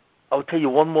fact, I'll tell you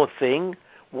one more thing.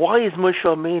 Why is Moshe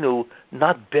Rabbeinu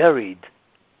not buried?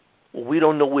 Well, we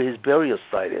don't know where his burial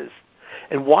site is.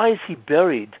 And why is he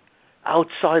buried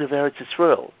outside of Eretz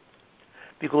Yisrael?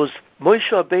 Because Moshe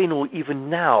Rabbeinu even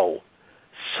now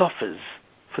suffers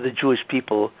for the Jewish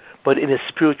people, but in a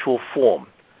spiritual form,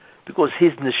 because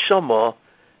his neshama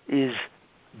is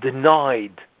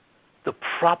denied the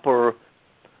proper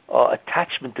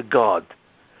attachment to God.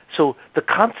 So the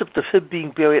concept of him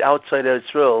being buried outside of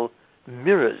Israel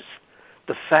mirrors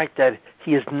the fact that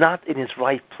he is not in his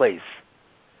right place.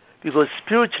 Because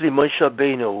spiritually, Moshe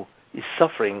Rabbeinu is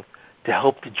suffering to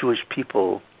help the Jewish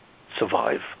people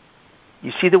survive.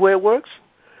 You see the way it works?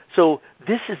 So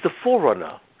this is the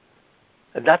forerunner.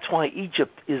 And that's why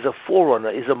Egypt is a forerunner,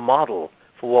 is a model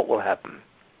for what will happen.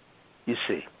 You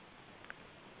see.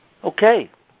 Okay.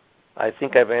 I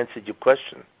think I've answered your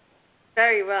question.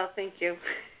 Very well, thank you.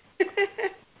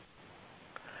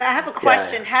 I have a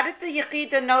question. Yeah. How did the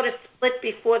Yechidah know to split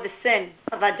before the sin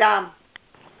of Adam?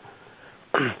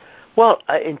 Well,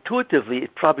 intuitively,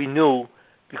 it probably knew,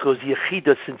 because the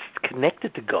Yechidah, since it's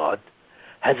connected to God,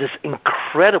 has this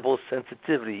incredible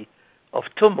sensitivity of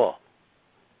tumah.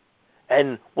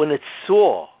 And when it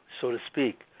saw, so to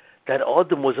speak, that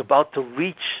Adam was about to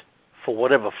reach for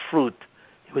whatever fruit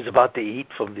he was about to eat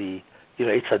from the,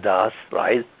 Eitz Hadas,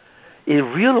 right? It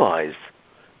realized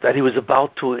that he was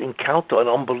about to encounter an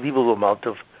unbelievable amount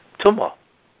of tumah.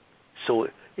 So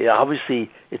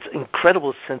obviously, it's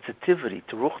incredible sensitivity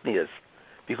to Ruchnias,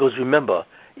 because remember,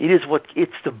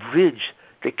 it's the bridge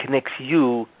that connects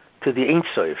you to the Ein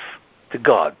Sof, to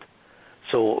God.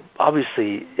 So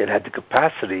obviously, it had the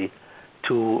capacity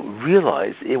to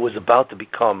realize it was about to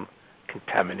become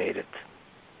contaminated.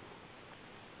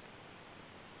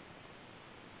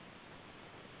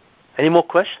 Any more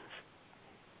questions?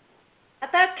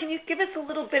 Can you give us a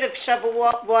little bit of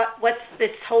Shavuot? What's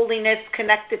this holiness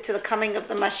connected to the coming of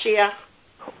the Mashiach?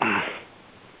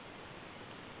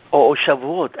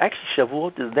 Shavuot. Actually,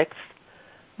 Shavuot is next,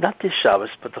 not this Shabbos,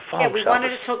 but the following Shabbos. Yeah, we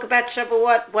wanted to talk about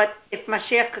Shavuot. What if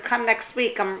Mashiach could come next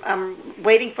week? I'm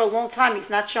waiting for a long time. He's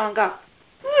not showing up.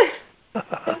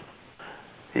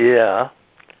 Yeah.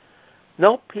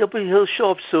 Nope, he'll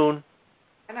show up soon.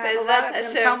 And I have a lot of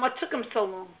them tell him what took him so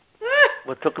long.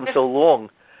 What took him so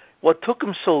long? What took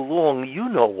him so long, you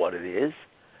know what it is,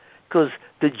 because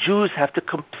the Jews have to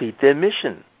complete their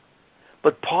mission.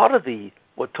 But part of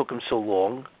what took him so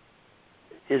long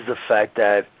is the fact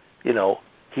that,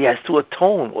 he has to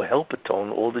atone or help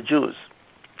atone all the Jews.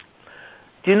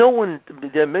 Do you know when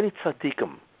there are many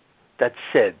tzaddikim that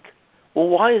said, well,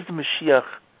 why is the Mashiach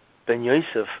ben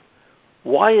Yosef,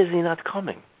 why is he not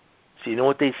coming? So you know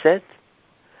what they said?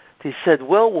 They said,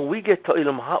 well, when we get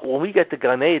to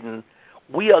Gan Eden,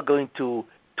 we are going to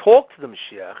talk to the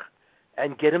Mashiach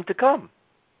and get him to come.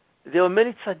 There were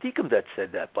many tzaddikim that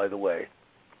said that, by the way.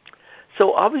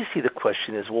 So obviously the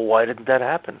question is, well, why didn't that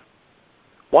happen?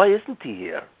 Why isn't he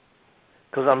here?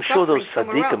 Because I'm sure those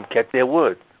tzaddikim kept their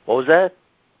word. What was that?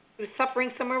 He was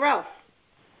suffering somewhere else.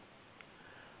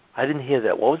 I didn't hear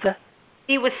that. What was that?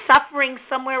 He was suffering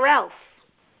somewhere else.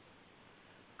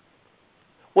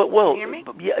 Well, hear me?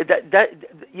 Yeah,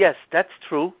 yes, that's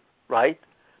true, right?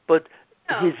 But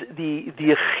the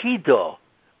Yechidah,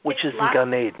 which is in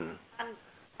Gan Eden,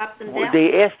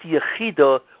 they asked the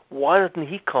Yechidah, why doesn't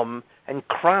he come and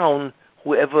crown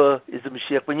whoever is the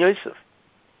Mashiach ben Yosef?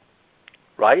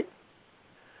 Right?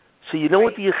 So you know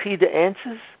what the Yechidah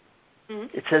answers?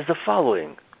 Mm-hmm. It says the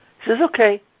following. It says,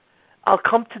 okay, I'll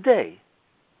come today,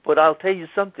 but I'll tell you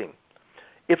something.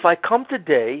 If I come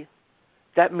today,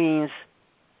 that means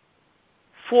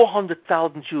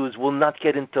 400,000 Jews will not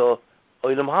get into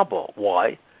Olam Haba.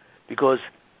 Why? Because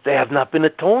they have not been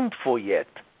atoned for yet.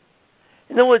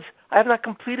 In other words, I have not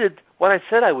completed what I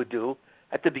said I would do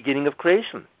at the beginning of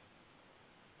creation.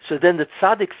 So then the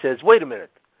tzaddik says, wait a minute,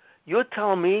 you're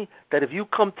telling me that if you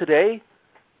come today,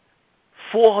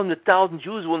 400,000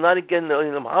 Jews will not get into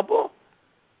Olam Haba?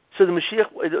 So the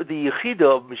Yechidah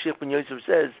of Mashiach ben Yosef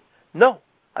says, no,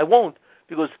 I won't,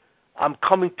 because I'm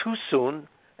coming too soon,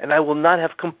 and I will not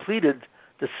have completed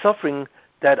the suffering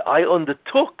that I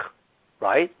undertook,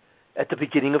 right, at the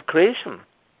beginning of creation.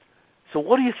 So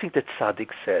what do you think that tzaddik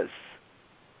says?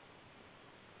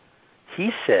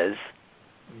 He says,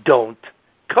 don't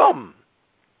come.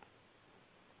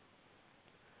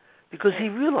 Because he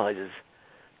realizes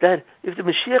that if the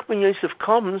Mashiach ben Yosef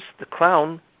comes, the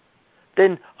crown,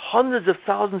 then hundreds of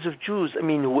thousands of Jews,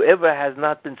 whoever has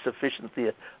not been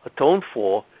sufficiently atoned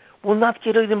for, will not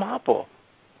get Olam Haba.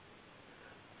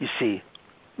 You see,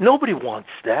 nobody wants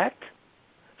that.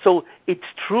 So it's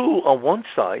true on one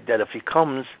side that if he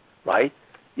comes, right,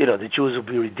 the Jews will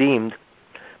be redeemed,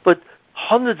 but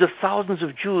hundreds of thousands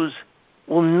of Jews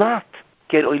will not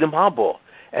get Olam Haba.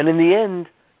 And in the end,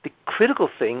 the critical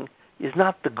thing is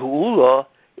not the Geula,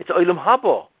 it's Olam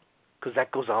Haba, because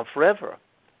that goes on forever.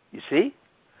 You see?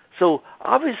 So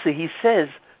obviously he says,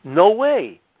 no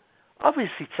way.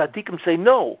 Obviously tzaddikim say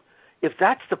no. If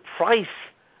that's the price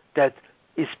that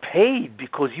is paid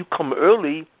because you come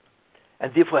early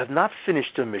and therefore have not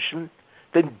finished their mission,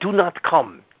 then do not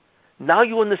come. Now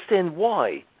you understand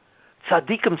why.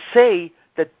 Tzaddikim say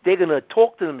that they're going to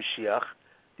talk to the Mashiach,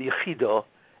 the Yechidah,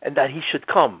 and that he should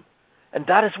come. And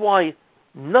that is why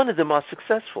none of them are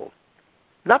successful.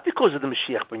 Not because of the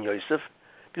Mashiach ben Yosef,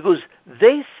 because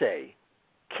they say,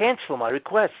 cancel my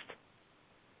request.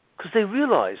 Because they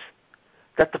realize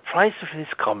that the price of his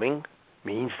coming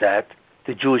means that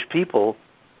the Jewish people,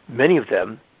 many of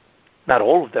them, not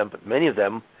all of them, but many of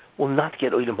them, will not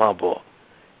get Olam Haba.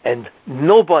 And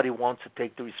nobody wants to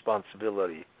take the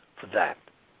responsibility for that.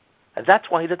 And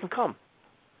that's why he doesn't come.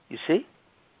 You see?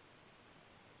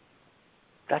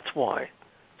 That's why.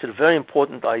 It's a very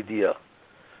important idea.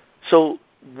 So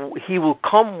he will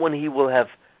come when he will have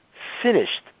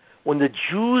finished, when the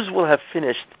Jews will have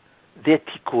finished their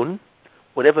tikkun,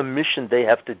 whatever mission they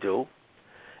have to do,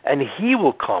 and he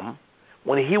will come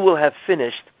when he will have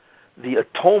finished the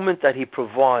atonement that he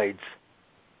provides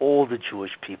all the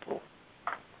Jewish people.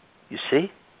 You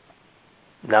see?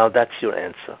 Now that's your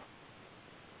answer.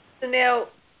 So now,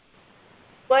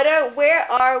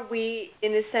 where are we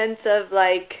in the sense of,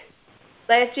 like,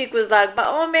 last week was Lag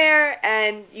BaOmer,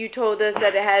 and you told us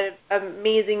that it had an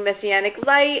amazing messianic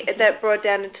light that brought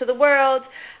down into the world.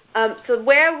 So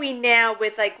where are we now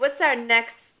with, like, what's our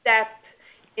next step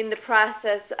in the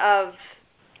process of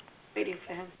Waiting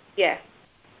for him. Yeah.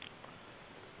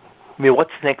 I mean,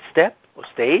 what's the next step or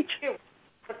stage?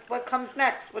 What comes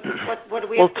next? What do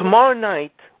we? Well, tomorrow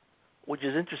night, which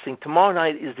is interesting, tomorrow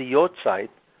night is the Yortzeit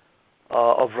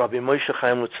of Rabbi Moshe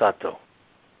Chaim Luzzatto.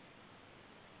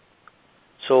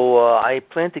 So I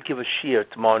plan to give a shiur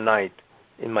tomorrow night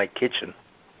in my kitchen.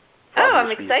 Oh,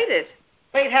 I'm excited.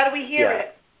 Wait, how do we hear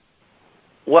it?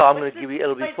 Well, I'm going to give you,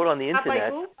 it'll be put on the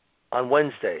internet on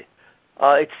Wednesday.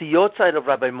 It's the Yortzeit of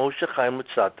Rabbi Moshe Chaim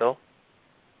Luzzatto,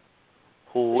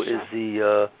 who is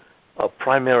the a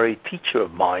primary teacher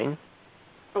of mine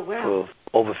for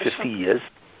over 50 years.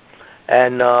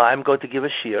 And I'm going to give a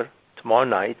shiur tomorrow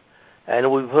night, and it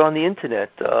will be put on the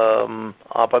internet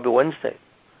probably Wednesday.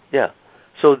 Yeah.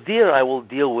 So there I will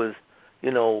deal with,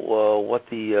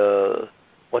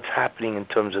 what's happening in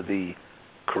terms of the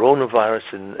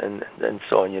coronavirus and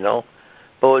so on,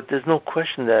 But there's no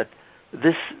question that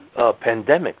this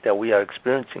pandemic that we are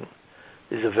experiencing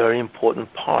is a very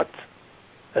important part.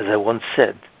 As I once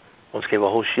gave a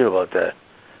whole shiur about that,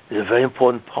 is a very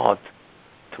important part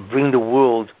to bring the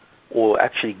world, or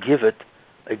actually give it,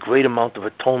 a great amount of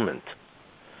atonement.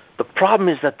 The problem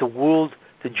is that the world,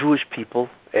 the Jewish people,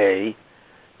 A,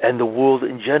 and the world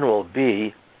in general,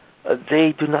 B,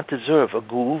 they do not deserve a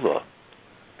geula,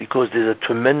 because there's a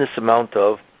tremendous amount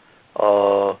of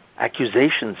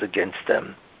accusations against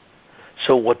them.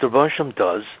 So what the Rebbe Hashem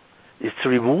does is to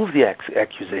remove the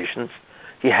accusations.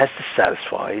 He has to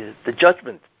satisfy the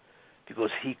judgment,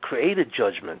 because he created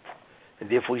judgment, and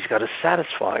therefore he's got to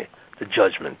satisfy the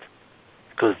judgment,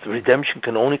 because the redemption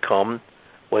can only come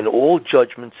when all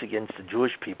judgments against the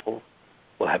Jewish people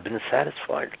will have been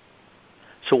satisfied.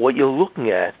 So what you're looking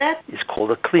at is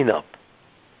called a cleanup.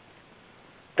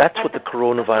 That's what the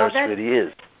coronavirus really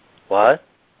is. What?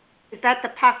 Is that the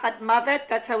Pachad Mavet?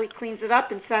 That's how he cleans it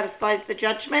up and satisfies the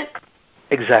judgment?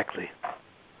 Exactly.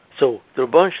 So the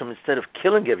Rebbe Hashem, instead of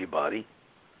killing everybody,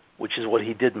 which is what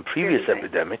he did in previous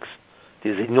epidemics,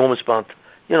 there's an enormous amount,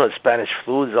 the Spanish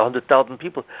flu, there's 100,000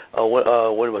 people. What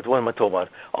am I talking about?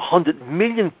 100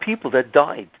 million people that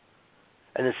died.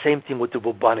 And the same thing with the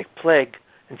bubonic plague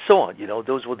and so on.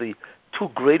 Those were the two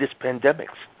greatest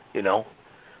pandemics,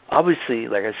 Obviously,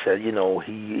 like I said,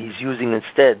 he's using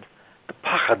instead the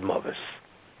Pachad Mavis.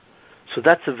 So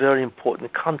that's a very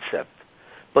important concept.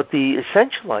 But the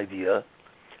essential idea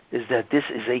is that this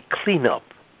is a cleanup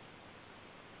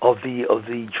of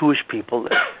the Jewish people,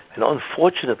 and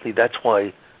unfortunately, that's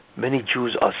why many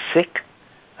Jews are sick,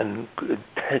 and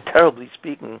terribly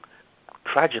speaking,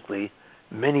 tragically,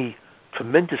 many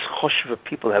tremendous choshev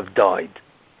people have died.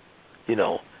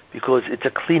 Because it's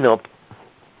a cleanup,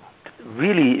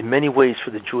 really, in many ways,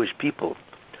 for the Jewish people,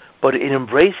 but it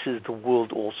embraces the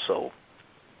world also.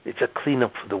 It's a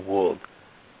cleanup for the world,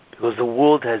 because the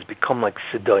world has become like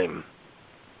Sodom.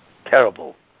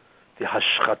 Terrible. The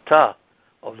hashchata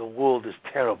of the world is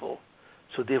terrible.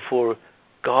 So therefore,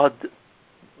 God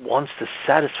wants to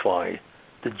satisfy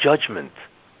the judgment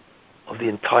of the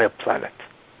entire planet.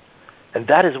 And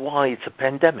that is why it's a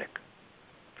pandemic,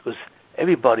 because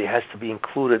everybody has to be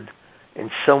included in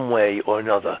some way or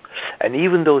another. And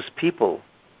even those people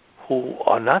who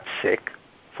are not sick,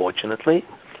 fortunately,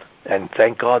 and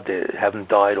thank God they haven't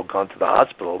died or gone to the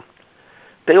hospital,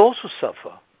 they also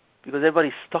suffer because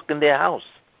everybody's stuck in their house.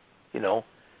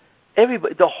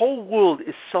 Everybody, the whole world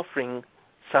is suffering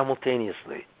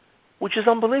simultaneously, which is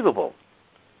unbelievable.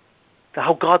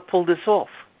 How God pulled this off.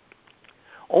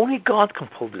 Only God can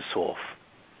pull this off,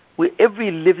 where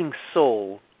every living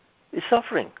soul is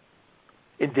suffering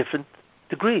in different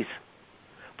degrees.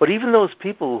 But even those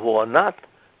people who are not,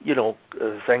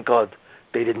 thank God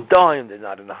they didn't die and they're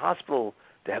not in the hospital,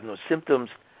 they have no symptoms,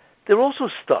 they're also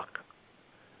stuck.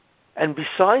 And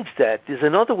besides that, there's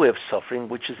another way of suffering,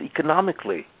 which is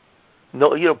economically.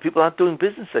 People aren't doing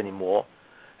business anymore,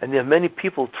 and there are many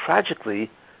people, tragically,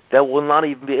 that will not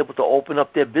even be able to open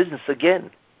up their business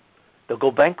again. They'll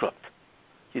go bankrupt,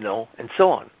 and so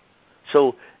on.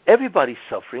 So everybody's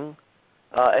suffering,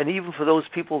 and even for those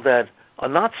people that are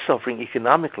not suffering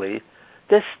economically,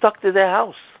 they're stuck to their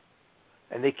house,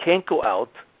 and they can't go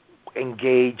out,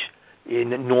 engage in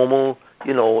normal,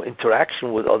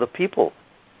 interaction with other people.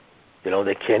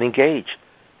 They can't engage,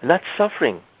 and that's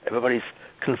suffering. Everybody's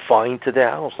confined to their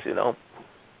house,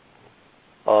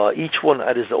 each one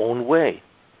at his own way.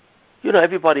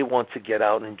 Everybody wants to get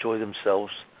out and enjoy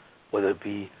themselves, whether it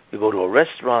be you go to a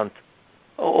restaurant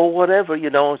or whatever,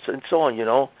 and so on,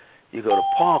 You go to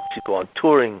parks, you go on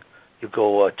touring, you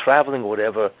go traveling,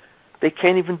 whatever. They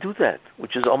can't even do that,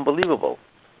 which is unbelievable,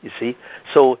 you see.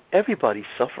 So everybody's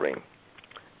suffering,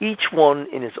 each one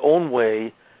in his own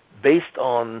way, based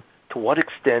on to what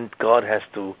extent God has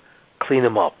to clean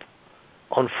them up.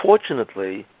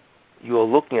 Unfortunately, you are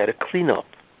looking at a cleanup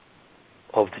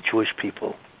of the Jewish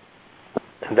people.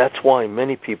 And that's why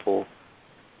many people,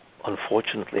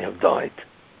 unfortunately, have died.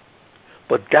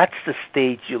 But that's the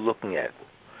stage you're looking at.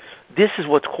 This is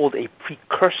what's called a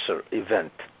precursor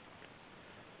event.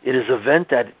 It is an event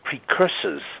that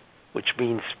precursors, which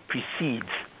means precedes,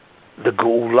 the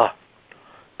Geula.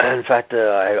 And in fact,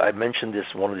 I mentioned this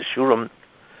in one of the Shurim,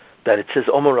 that it says,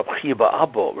 Omer Rab Chia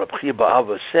Ba'Abba. Rab Chia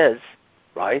Ba'Abba says,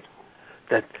 right,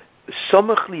 that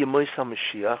Samach Li'Yemos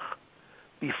HaMashiach,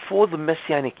 before the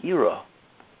Messianic era,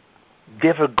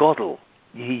 Dever Godel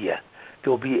Yihiyeh,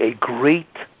 there will be a great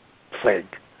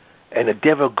plague. And a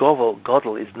Dever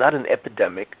Godel is not an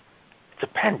epidemic, it's a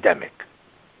pandemic.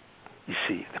 You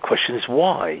see, the question is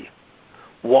why?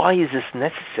 Why is this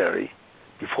necessary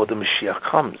before the Mashiach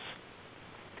comes?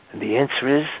 And the answer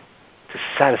is to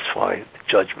satisfy the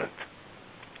judgment,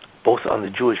 both on the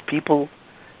Jewish people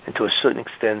and to a certain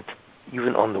extent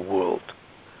even on the world.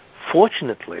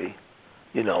 Fortunately,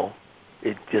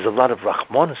 there's a lot of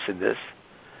Rachmanis in this,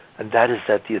 and that is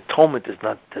that the atonement is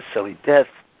not necessarily death,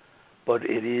 but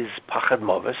it is Pachad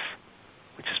Mavis,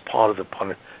 which is part of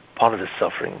the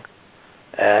suffering,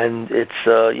 and it's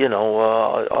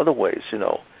other ways,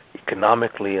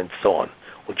 economically and so on,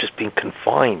 or just being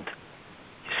confined.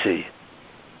 You see,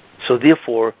 so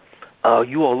therefore,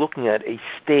 you are looking at a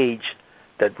stage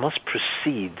that must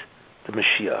precede the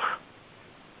Mashiach,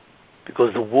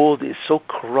 because the world is so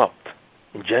corrupt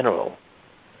in general,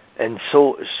 and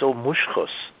so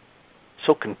mushchos,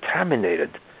 so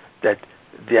contaminated, that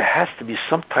there has to be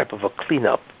some type of a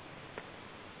cleanup,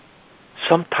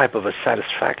 some type of a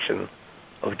satisfaction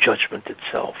of judgment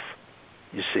itself,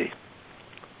 you see.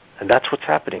 And that's what's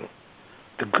happening.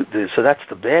 So that's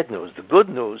the bad news. The good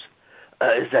news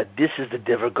is that this is the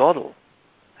Dever Godel,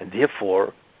 and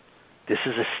therefore this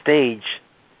is a stage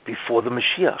before the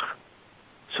Mashiach.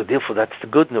 So therefore that's the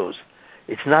good news.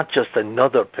 It's not just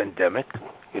another pandemic,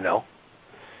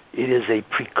 It is a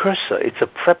precursor. It's a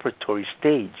preparatory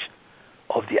stage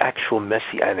of the actual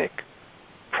Messianic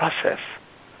process.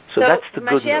 So that's the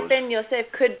good news. Mashiach ben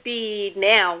Yosef could be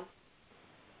now,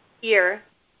 here,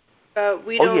 but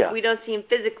we don't see him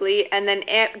physically. And then,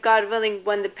 God willing,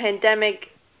 when the pandemic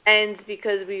ends,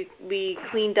 because we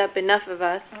cleaned up enough of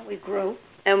us, we grew,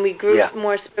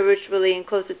 more spiritually and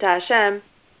closer to Hashem,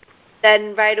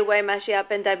 then right away Mashiach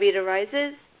ben David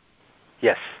arises.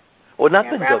 Yes. Or not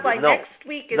ben David. Rabbi, no. Next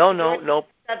week is no.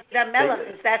 David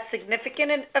HaMelech. Is that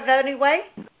significant of any way?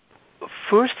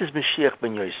 First is Mashiach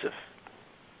ben Yosef.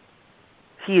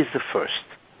 He is the first.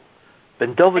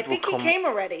 Ben David will come he came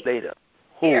already. later.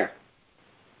 Here.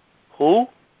 Who?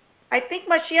 I think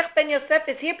Mashiach ben Yosef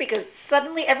is here because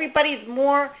suddenly everybody's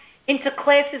more into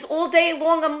classes all day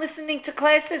long. I'm listening to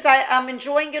classes. I'm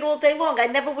enjoying it all day long. I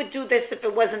never would do this if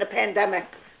it wasn't a pandemic.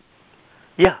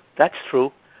 Yeah, that's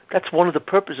true. That's one of the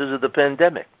purposes of the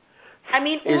pandemic. I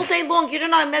mean, all day long. You don't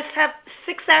know, I must have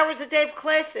 6 hours a day of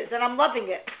classes, and I'm loving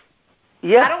it.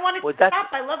 Yeah. I don't want it to stop.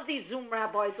 I love these Zoom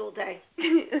rabbis all day.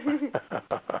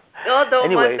 All don't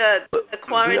anyway, want the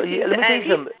quarantine let me tell you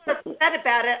something. People are upset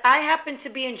about it. I happen to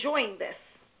be enjoying this.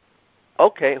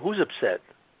 Okay, who's upset?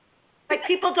 Like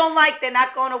people don't like, they're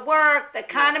not going to work, the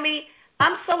economy.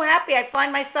 I'm so happy. I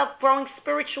find myself growing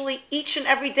spiritually each and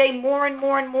every day more and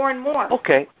more and more and more.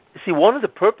 Okay. See, one of the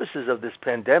purposes of this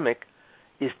pandemic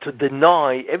is to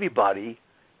deny everybody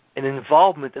an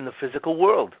involvement in the physical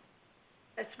world.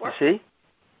 That's You see?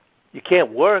 You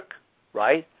can't work,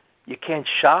 right? You can't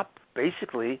shop,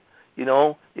 basically. You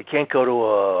know, you can't go to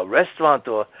a restaurant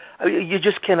you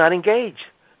just cannot engage,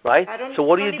 right? So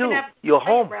what do? You're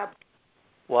home.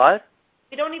 What?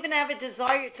 You don't even have a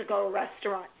desire to go to a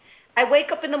restaurant. I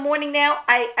wake up in the morning now,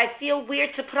 I feel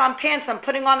weird to put on pants. I'm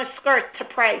putting on a skirt to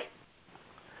pray.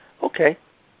 Okay.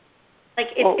 Like,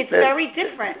 it's very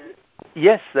different.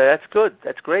 Yes, that's good.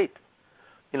 That's great.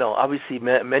 You know, obviously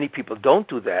many people don't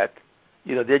do that.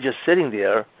 You know, they're just sitting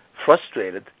there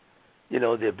frustrated. You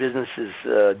know, their business is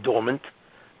dormant,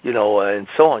 you know, and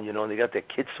so on, you know, and they got their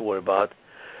kids to worry about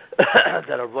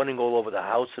that are running all over the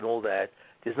house and all that.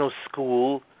 There's no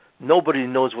school. Nobody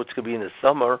knows what's going to be in the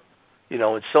summer, you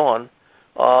know, and so on.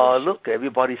 Look,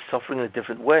 everybody's suffering in a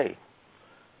different way.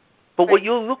 But what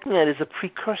you're looking at is a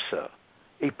precursor,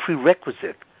 a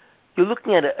prerequisite. You're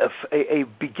looking at a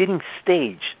beginning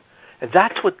stage. And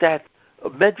that's what that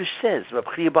Medrash says, Reb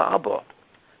Chia Bar Abba.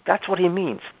 That's what he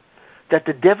means. That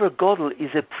the Dever Godel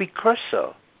is a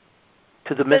precursor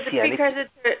to the Messianic. It's a precursor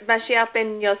to Mashiach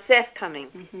ben Yosef coming.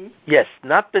 Mm-hmm. Yes,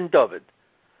 not ben David.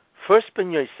 First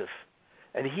ben Yosef.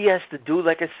 And he has to do,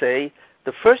 like I say,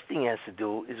 the first thing he has to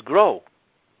do is grow.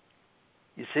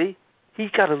 You see?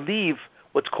 He's got to leave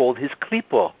what's called his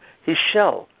klipa, his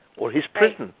shell, or his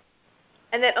prison.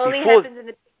 And that only happens in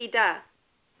the Pekidah.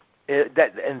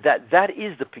 That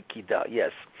is the Pekidah,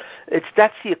 yes.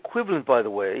 That's the equivalent, by the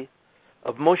way,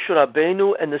 of Moshe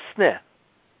Rabbeinu and the Sneh,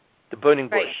 the burning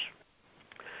bush.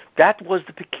 That was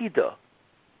the Pekidah,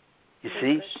 you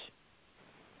see?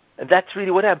 And that's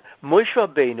really what happened. Moshe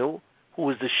Rabbeinu, who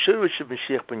was the Shurish of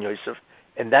Mashiach ben Yosef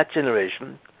in that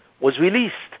generation, was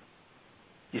released,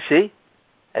 you see?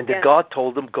 And the God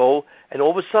told him, go, and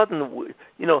all of a sudden,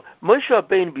 you know, Moshe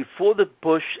Rabbeinu before the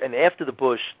bush and after the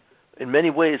bush, in many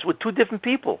ways, were two different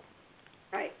people.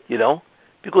 Right. You know?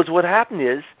 Because what happened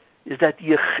is that,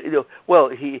 he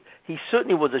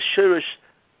certainly was a Shurish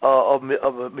of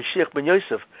Mashiach ben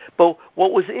Yosef. But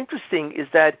what was interesting is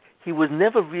that he was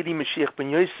never really Mashiach ben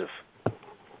Yosef.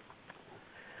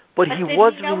 But he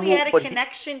was he had a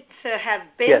connection to have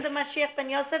been the Mashiach ben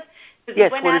Yosef? Because yes,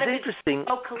 he went what out is of interesting, his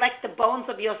to collect the bones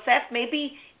of Yosef.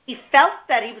 Maybe he felt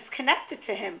that he was connected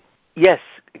to him. Yes,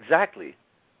 exactly.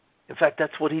 In fact,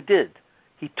 that's what he did.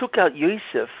 He took out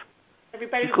Yosef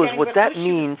because what that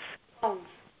means...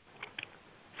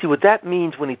 See, what that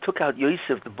means when he took out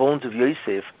Yosef, the bones of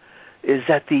Yosef, is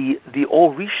that the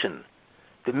Or Rishon,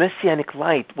 the Messianic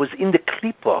light, was in the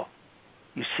Klippa,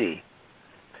 you see.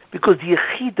 Because the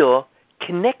Yechidah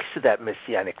connects to that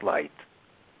Messianic light.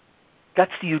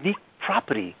 That's the unique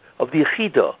property of the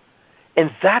Yechidah.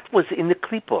 And that was in the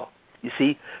Klippa, you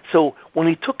see. So when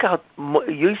he took out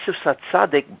Yosef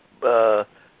Tzaddik, the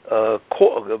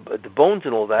bones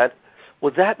and all that,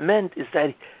 what that meant is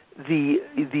that the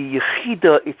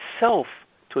Yechidah itself,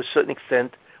 to a certain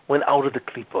extent, went out of the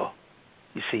Klippa,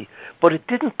 you see. But it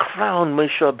didn't crown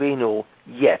Moshe Rabbeinu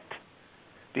yet,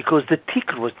 because the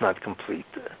Tikkun was not complete,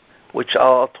 which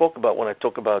I'll talk about when I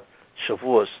talk about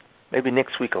Shavuos. Maybe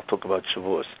next week I'll talk about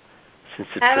Shavuos, since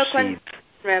it I have precedes. a question,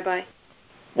 Rabbi.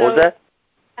 What was that?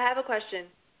 I have a question.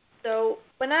 So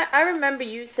when I remember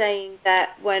you saying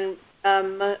that when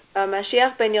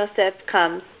Mashiach ben Yosef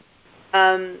comes,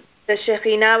 the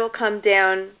Shekhinah will come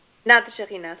down, not the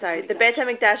Shekhinah, sorry, the Beit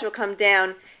HaMikdash will come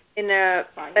down in a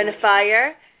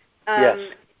fire, yes.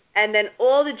 And then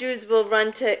all the Jews will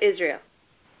run to Israel.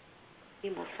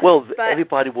 Well,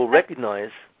 everybody will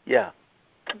recognize,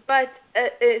 But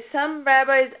some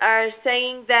rabbis are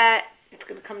saying that it's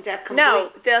going to come down complete. No,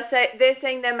 they're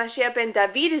saying that Mashiach ben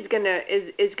David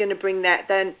is gonna bring that.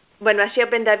 Then when Mashiach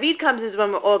ben David comes is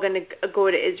when we're all going to go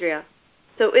to Israel.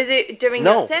 So is it during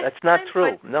No, Yosef that's not time,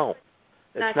 true. No,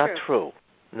 it's not true.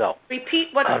 No.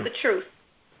 Repeat what's the truth.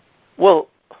 Well,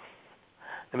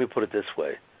 let me put it this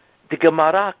way. The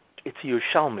Gemara, it's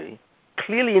Yerushalmi,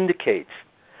 clearly indicates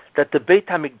that the Beit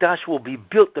HaMikdash will be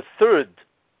built, the third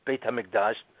Beit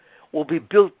HaMikdash, will be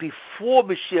built before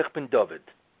Mashiach ben David.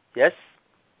 Yes?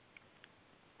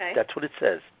 Okay. That's what it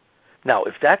says. Now,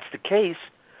 if that's the case,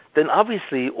 then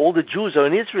obviously all the Jews are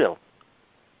in Israel.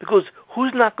 Because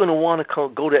who's not going to want to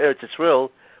go to Eretz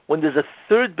Israel when there's a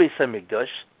third Beit HaMikdash,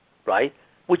 right,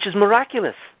 which is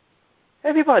miraculous?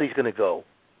 Everybody's going to go.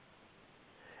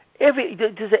 Every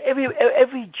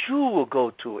Jew will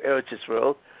go to Eretz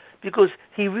Israel because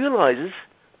he realizes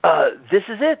This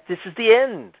is it. This is the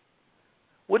end.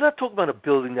 We're not talking about a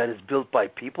building that is built by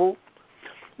people.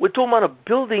 We're talking about a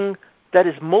building that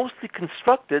is mostly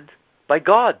constructed by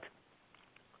God.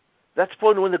 That's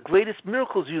probably one of the greatest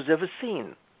miracles you've ever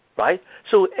seen, right?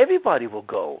 So everybody will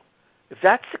go. If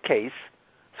that's the case,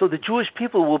 so the Jewish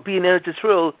people will be in Eretz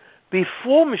Israel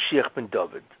before Mashiach ben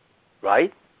David,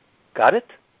 right? Got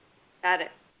it? Got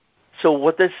it. So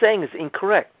what they're saying is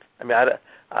incorrect. I mean,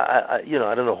 I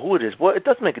don't know who it is. Well, it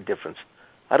does make a difference.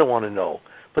 I don't want to know.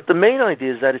 But the main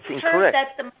idea is that it's incorrect.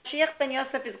 That the Mashiach ben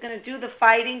Yosef is going to do the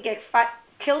fighting, get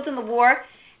killed in the war,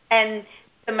 and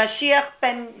the Mashiach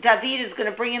ben David is going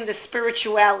to bring in the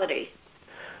spirituality.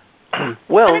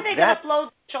 Well, when are they going to blow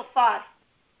the shofar?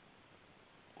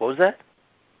 What was that?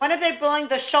 When are they blowing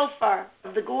the shofar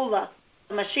of the Gula,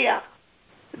 the Mashiach?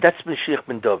 That's Mashiach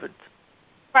ben David.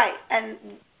 Right, and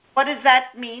what does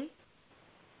that mean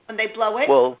when they blow it?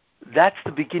 Well, that's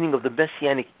the beginning of the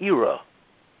Messianic era.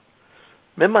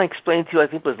 Remember I explained to you, I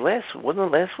think it was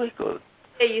wasn't it last week? Or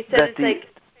yeah, you said it's like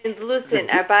translucent.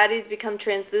 Our bodies become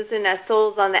translucent, our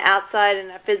soul's on the outside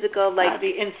and our physical, like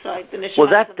the inside. Well,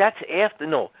 that's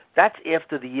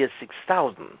after the year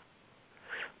 6000.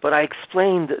 But I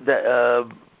explained that,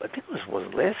 I think it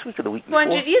was last week or the week before?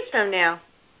 400 years from now.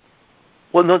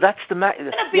 Well, no, that's the...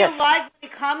 It's going to be alive when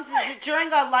he comes. Is it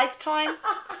during our lifetime?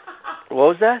 What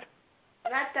was that?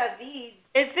 Not David.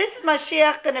 Is this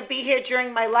Mashiach going to be here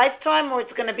during my lifetime, or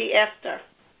it's going to be after?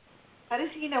 How does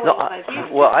he know what his life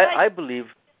is? Well, I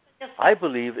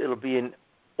believe it'll be in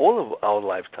all of our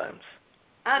lifetimes.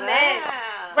 Amen.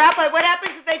 Wow. Rabbi, what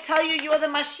happens if they tell you you're the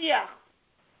Mashiach?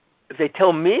 If they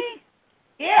tell me?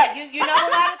 Yeah, you know a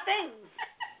lot of things.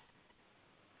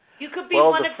 You could be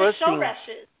one of the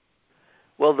Shoreshes.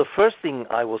 Well, the first thing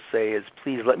I will say is,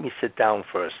 please let me sit down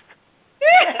first.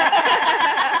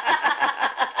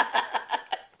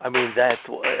 I mean,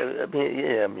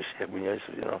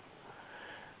 you know.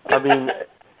 I mean,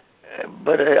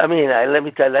 but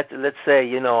let's say,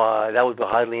 you know, that would be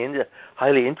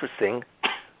highly interesting.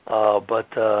 But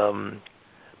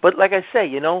like I say,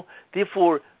 you know,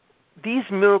 therefore, these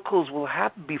miracles will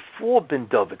happen before Ben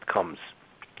David comes.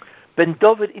 Ben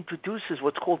David introduces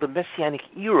what's called the Messianic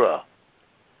era.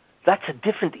 That's a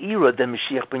different era than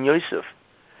Mashiach ben Yosef.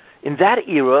 In that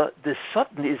era, the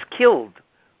Satan is killed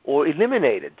or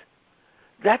eliminated.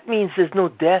 That means there's no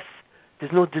death,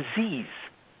 there's no disease,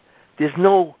 there's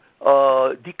no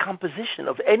decomposition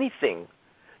of anything.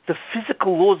 The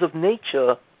physical laws of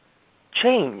nature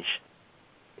change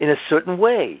in a certain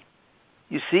way.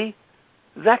 You see?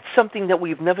 That's something that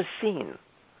we've never seen.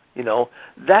 You know,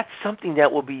 that's something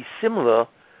that will be similar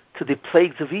to the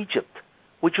plagues of Egypt,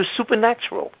 which was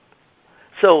supernatural.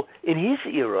 So in his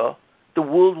era, the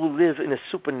world will live in a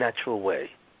supernatural way.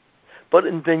 But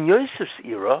in Ben Yosef's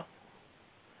era,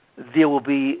 it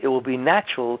will be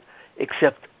natural,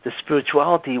 except the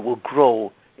spirituality will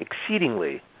grow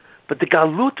exceedingly. But the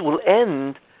Galut will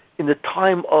end in the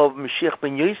time of Mashiach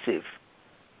ben Yosef,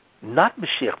 not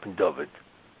Mashiach ben David.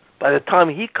 By the time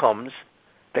he comes,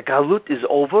 the Galut is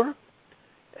over,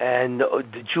 and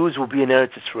the Jews will be in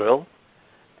Eretz Israel,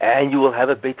 and you will have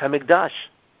a Beit HaMikdash.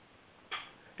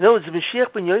 In other words, the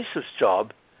Mashiach ben Yosef's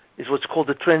job is what's called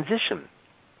a transition.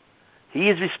 He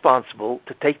is responsible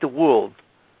to take the world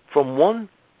from one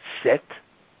set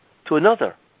to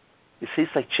another. You see,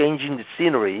 it's like changing the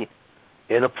scenery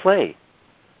in a play.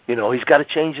 You know, he's got to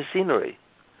change the scenery.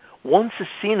 Once the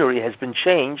scenery has been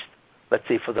changed, let's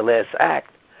say for the last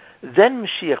act, then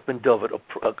Mashiach ben David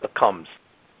comes,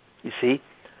 you see.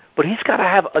 But he's got to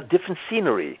have a different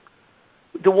scenery.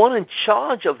 The one in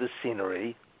charge of the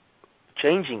scenery,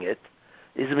 changing it,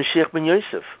 is Mashiach ben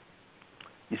Yosef,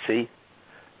 you see.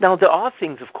 Now, there are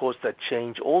things, of course, that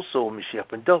change also in Mashiach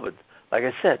ben David. Like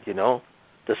I said, you know,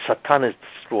 the Satan is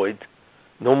destroyed,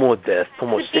 no more death, no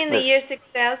more sickness. Could it be in the year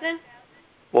 6000?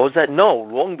 What was that? No,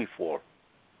 long before.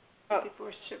 Oh.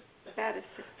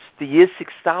 The year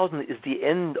 6000 is the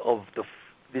end of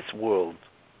this world.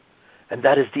 And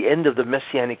that is the end of the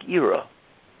Messianic era,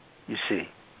 you see.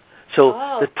 So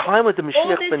the time of the Mashiach...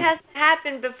 All this has to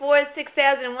happen before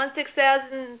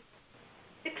 6000.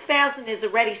 6,000 is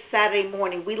already Saturday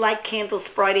morning. We light candles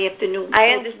Friday afternoon. I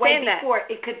understand that. Before.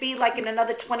 It could be like in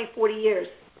another 20, 40 years.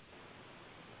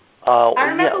 I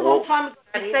remember a long time ago,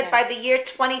 I said by the year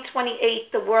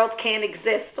 2028, the world can't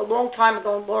exist. A long time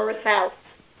ago in Laura's house.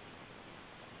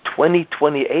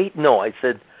 2028? No, I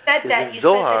said... You said that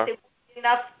there wasn't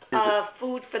enough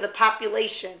food for the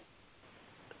population.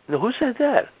 No, who said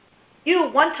that? You,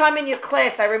 one time in your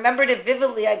class. I remembered it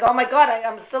vividly. I go, oh my God,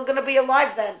 I'm still going to be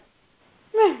alive then.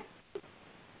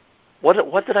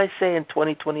 What did I say in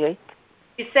 2028?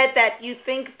 You said that you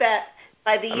think that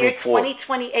by the year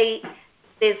 2028,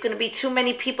 there's going to be too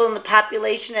many people in the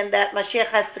population and that Mashiach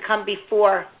has to come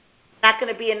before. Not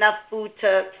going to be enough food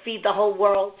to feed the whole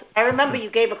world. I remember you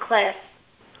gave a class.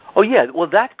 Oh, yeah. Well,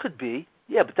 that could be.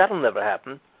 Yeah, but that'll never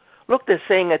happen. Look, they're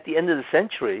saying at the end of the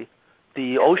century,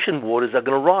 the ocean waters are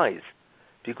going to rise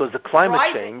because the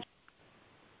climate change.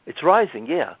 It's rising,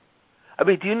 yeah. I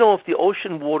mean, do you know if the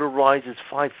ocean water rises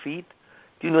 5 feet?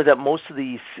 Do you know that most of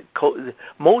the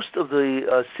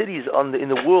cities in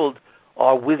the world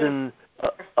are within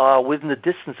the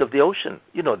distance of the ocean?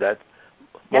 You know that.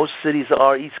 Most cities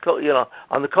are east coast,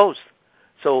 on the coast.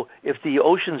 So if the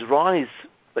oceans rise,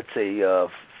 let's say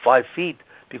 5 feet,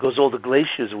 because all the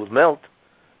glaciers would melt,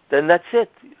 then that's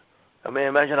it. I mean,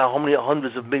 imagine how many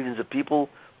hundreds of millions of people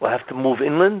will have to move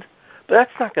inland. But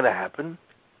that's not going to happen.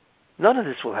 None of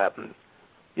this will happen.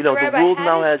 The world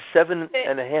now has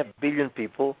 7.5 billion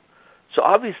people. So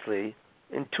obviously,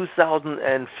 in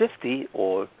 2050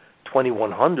 or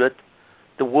 2100,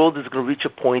 the world is going to reach a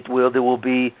point where there will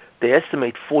be, they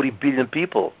estimate, 40 billion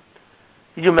people.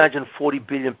 Can you imagine 40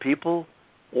 billion people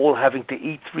all having to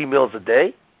eat 3 meals a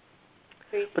day?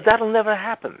 But that'll never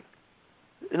happen.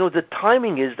 The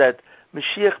timing is that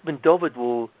Mashiach ben David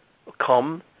will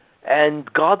come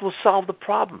and God will solve the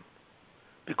problem.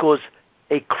 Because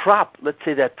a crop, let's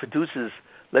say, that produces,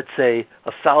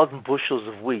 1,000 bushels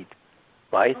of wheat,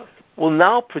 right, will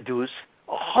now produce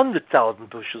 100,000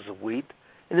 bushels of wheat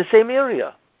in the same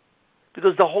area.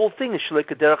 Because the whole thing is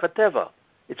Shleka Derech HaTeva.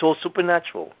 It's all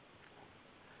supernatural.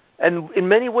 And in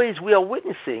many ways, we are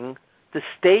witnessing the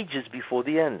stages before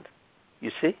the end.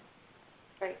 You see?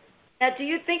 Right. Now, do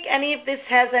you think any of this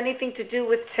has anything to do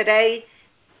with today?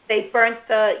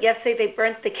 Yesterday they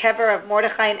burnt the kever of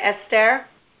Mordechai and Esther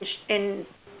in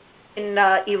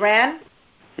Iran.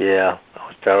 Yeah, that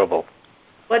was terrible.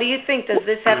 What do you think? Does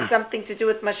this have something to do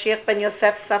with Mashiach ben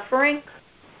Yosef's suffering?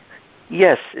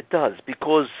 Yes, it does,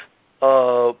 because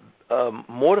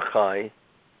Mordechai,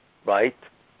 right?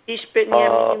 Ish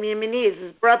ben is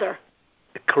his brother.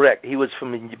 Correct. He was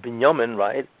from Binyamin,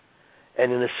 right?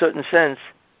 And in a certain sense,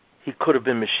 he could have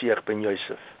been Mashiach ben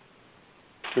Yosef.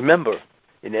 Remember,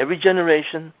 in every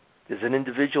generation, there's an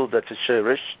individual that's a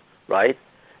Sherish, right?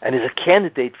 And is a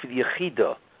candidate for the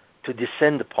Yechidah to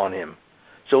descend upon him.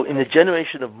 So in the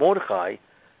generation of Mordechai,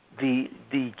 the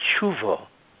tshuva,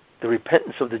 the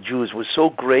repentance of the Jews was so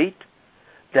great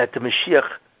that the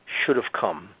Mashiach should have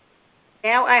come.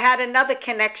 Now I had another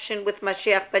connection with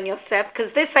Mashiach ben Yosef,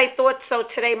 because this I thought so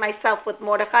today myself with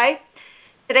Mordechai.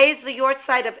 Today is the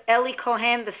yortzeit of Eli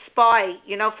Cohen, the spy,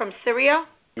 from Syria.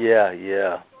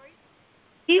 Yeah.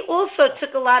 He also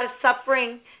took a lot of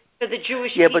suffering for the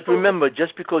Jewish people. Yeah, but remember,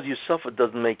 just because you suffer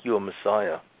doesn't make you a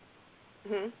Messiah.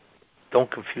 Mm-hmm. Don't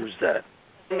confuse that.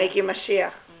 Make you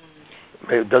Mashiach.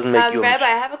 It doesn't make you a Rabbi, Mashiach.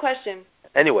 I have a question.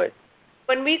 Anyway.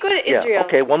 When we go to Israel... Yeah,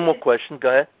 okay, one more question. Go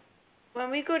ahead. When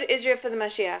we go to Israel for the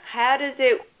Mashiach, how does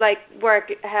it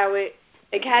work? How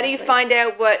do you find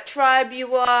out what tribe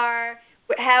you are?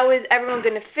 How is everyone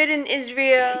going to fit in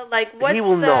Israel? What's He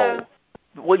will know.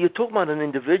 Well, you're talking about an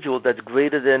individual that's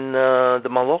greater than the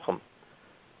Malachim.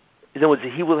 In other words,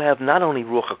 he will have not only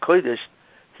Ruach HaKodesh,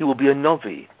 he will be a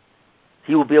Novi.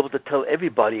 He will be able to tell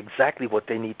everybody exactly what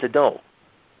they need to know.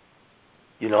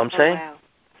 You know what I'm saying? Wow.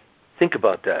 Think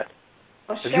about that.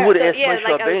 Oh, if you would have asked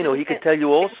Moshe Rabbeinu, he could tell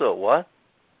you also. What?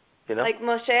 Like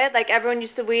Moshe? Everyone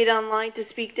used to wait online to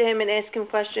speak to him and ask him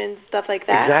questions, stuff like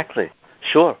that? Exactly.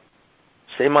 Sure.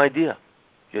 Same idea.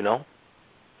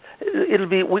 It'll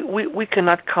be, we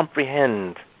cannot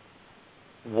comprehend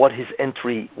what his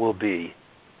entry will be.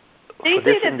 They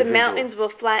say that the mountains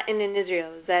will flatten in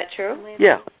Israel. Is that true?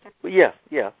 Yeah.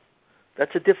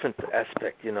 That's a different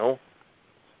aspect,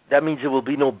 That means there will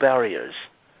be no barriers,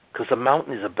 because a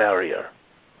mountain is a barrier.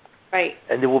 Right.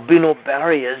 And there will be no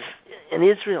barriers in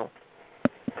Israel.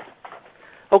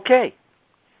 Okay.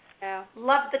 Yeah.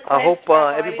 Love the class. I hope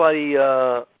everybody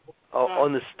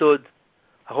understood.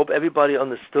 I hope everybody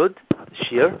understood the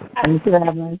shir. Thank you,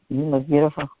 Rabbi. It was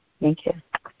beautiful. Thank you.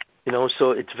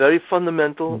 So it's very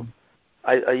fundamental.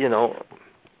 And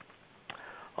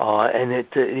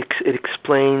it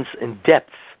explains in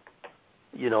depth,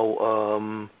 who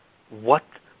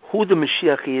the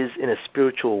Mashiach is in a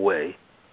spiritual way.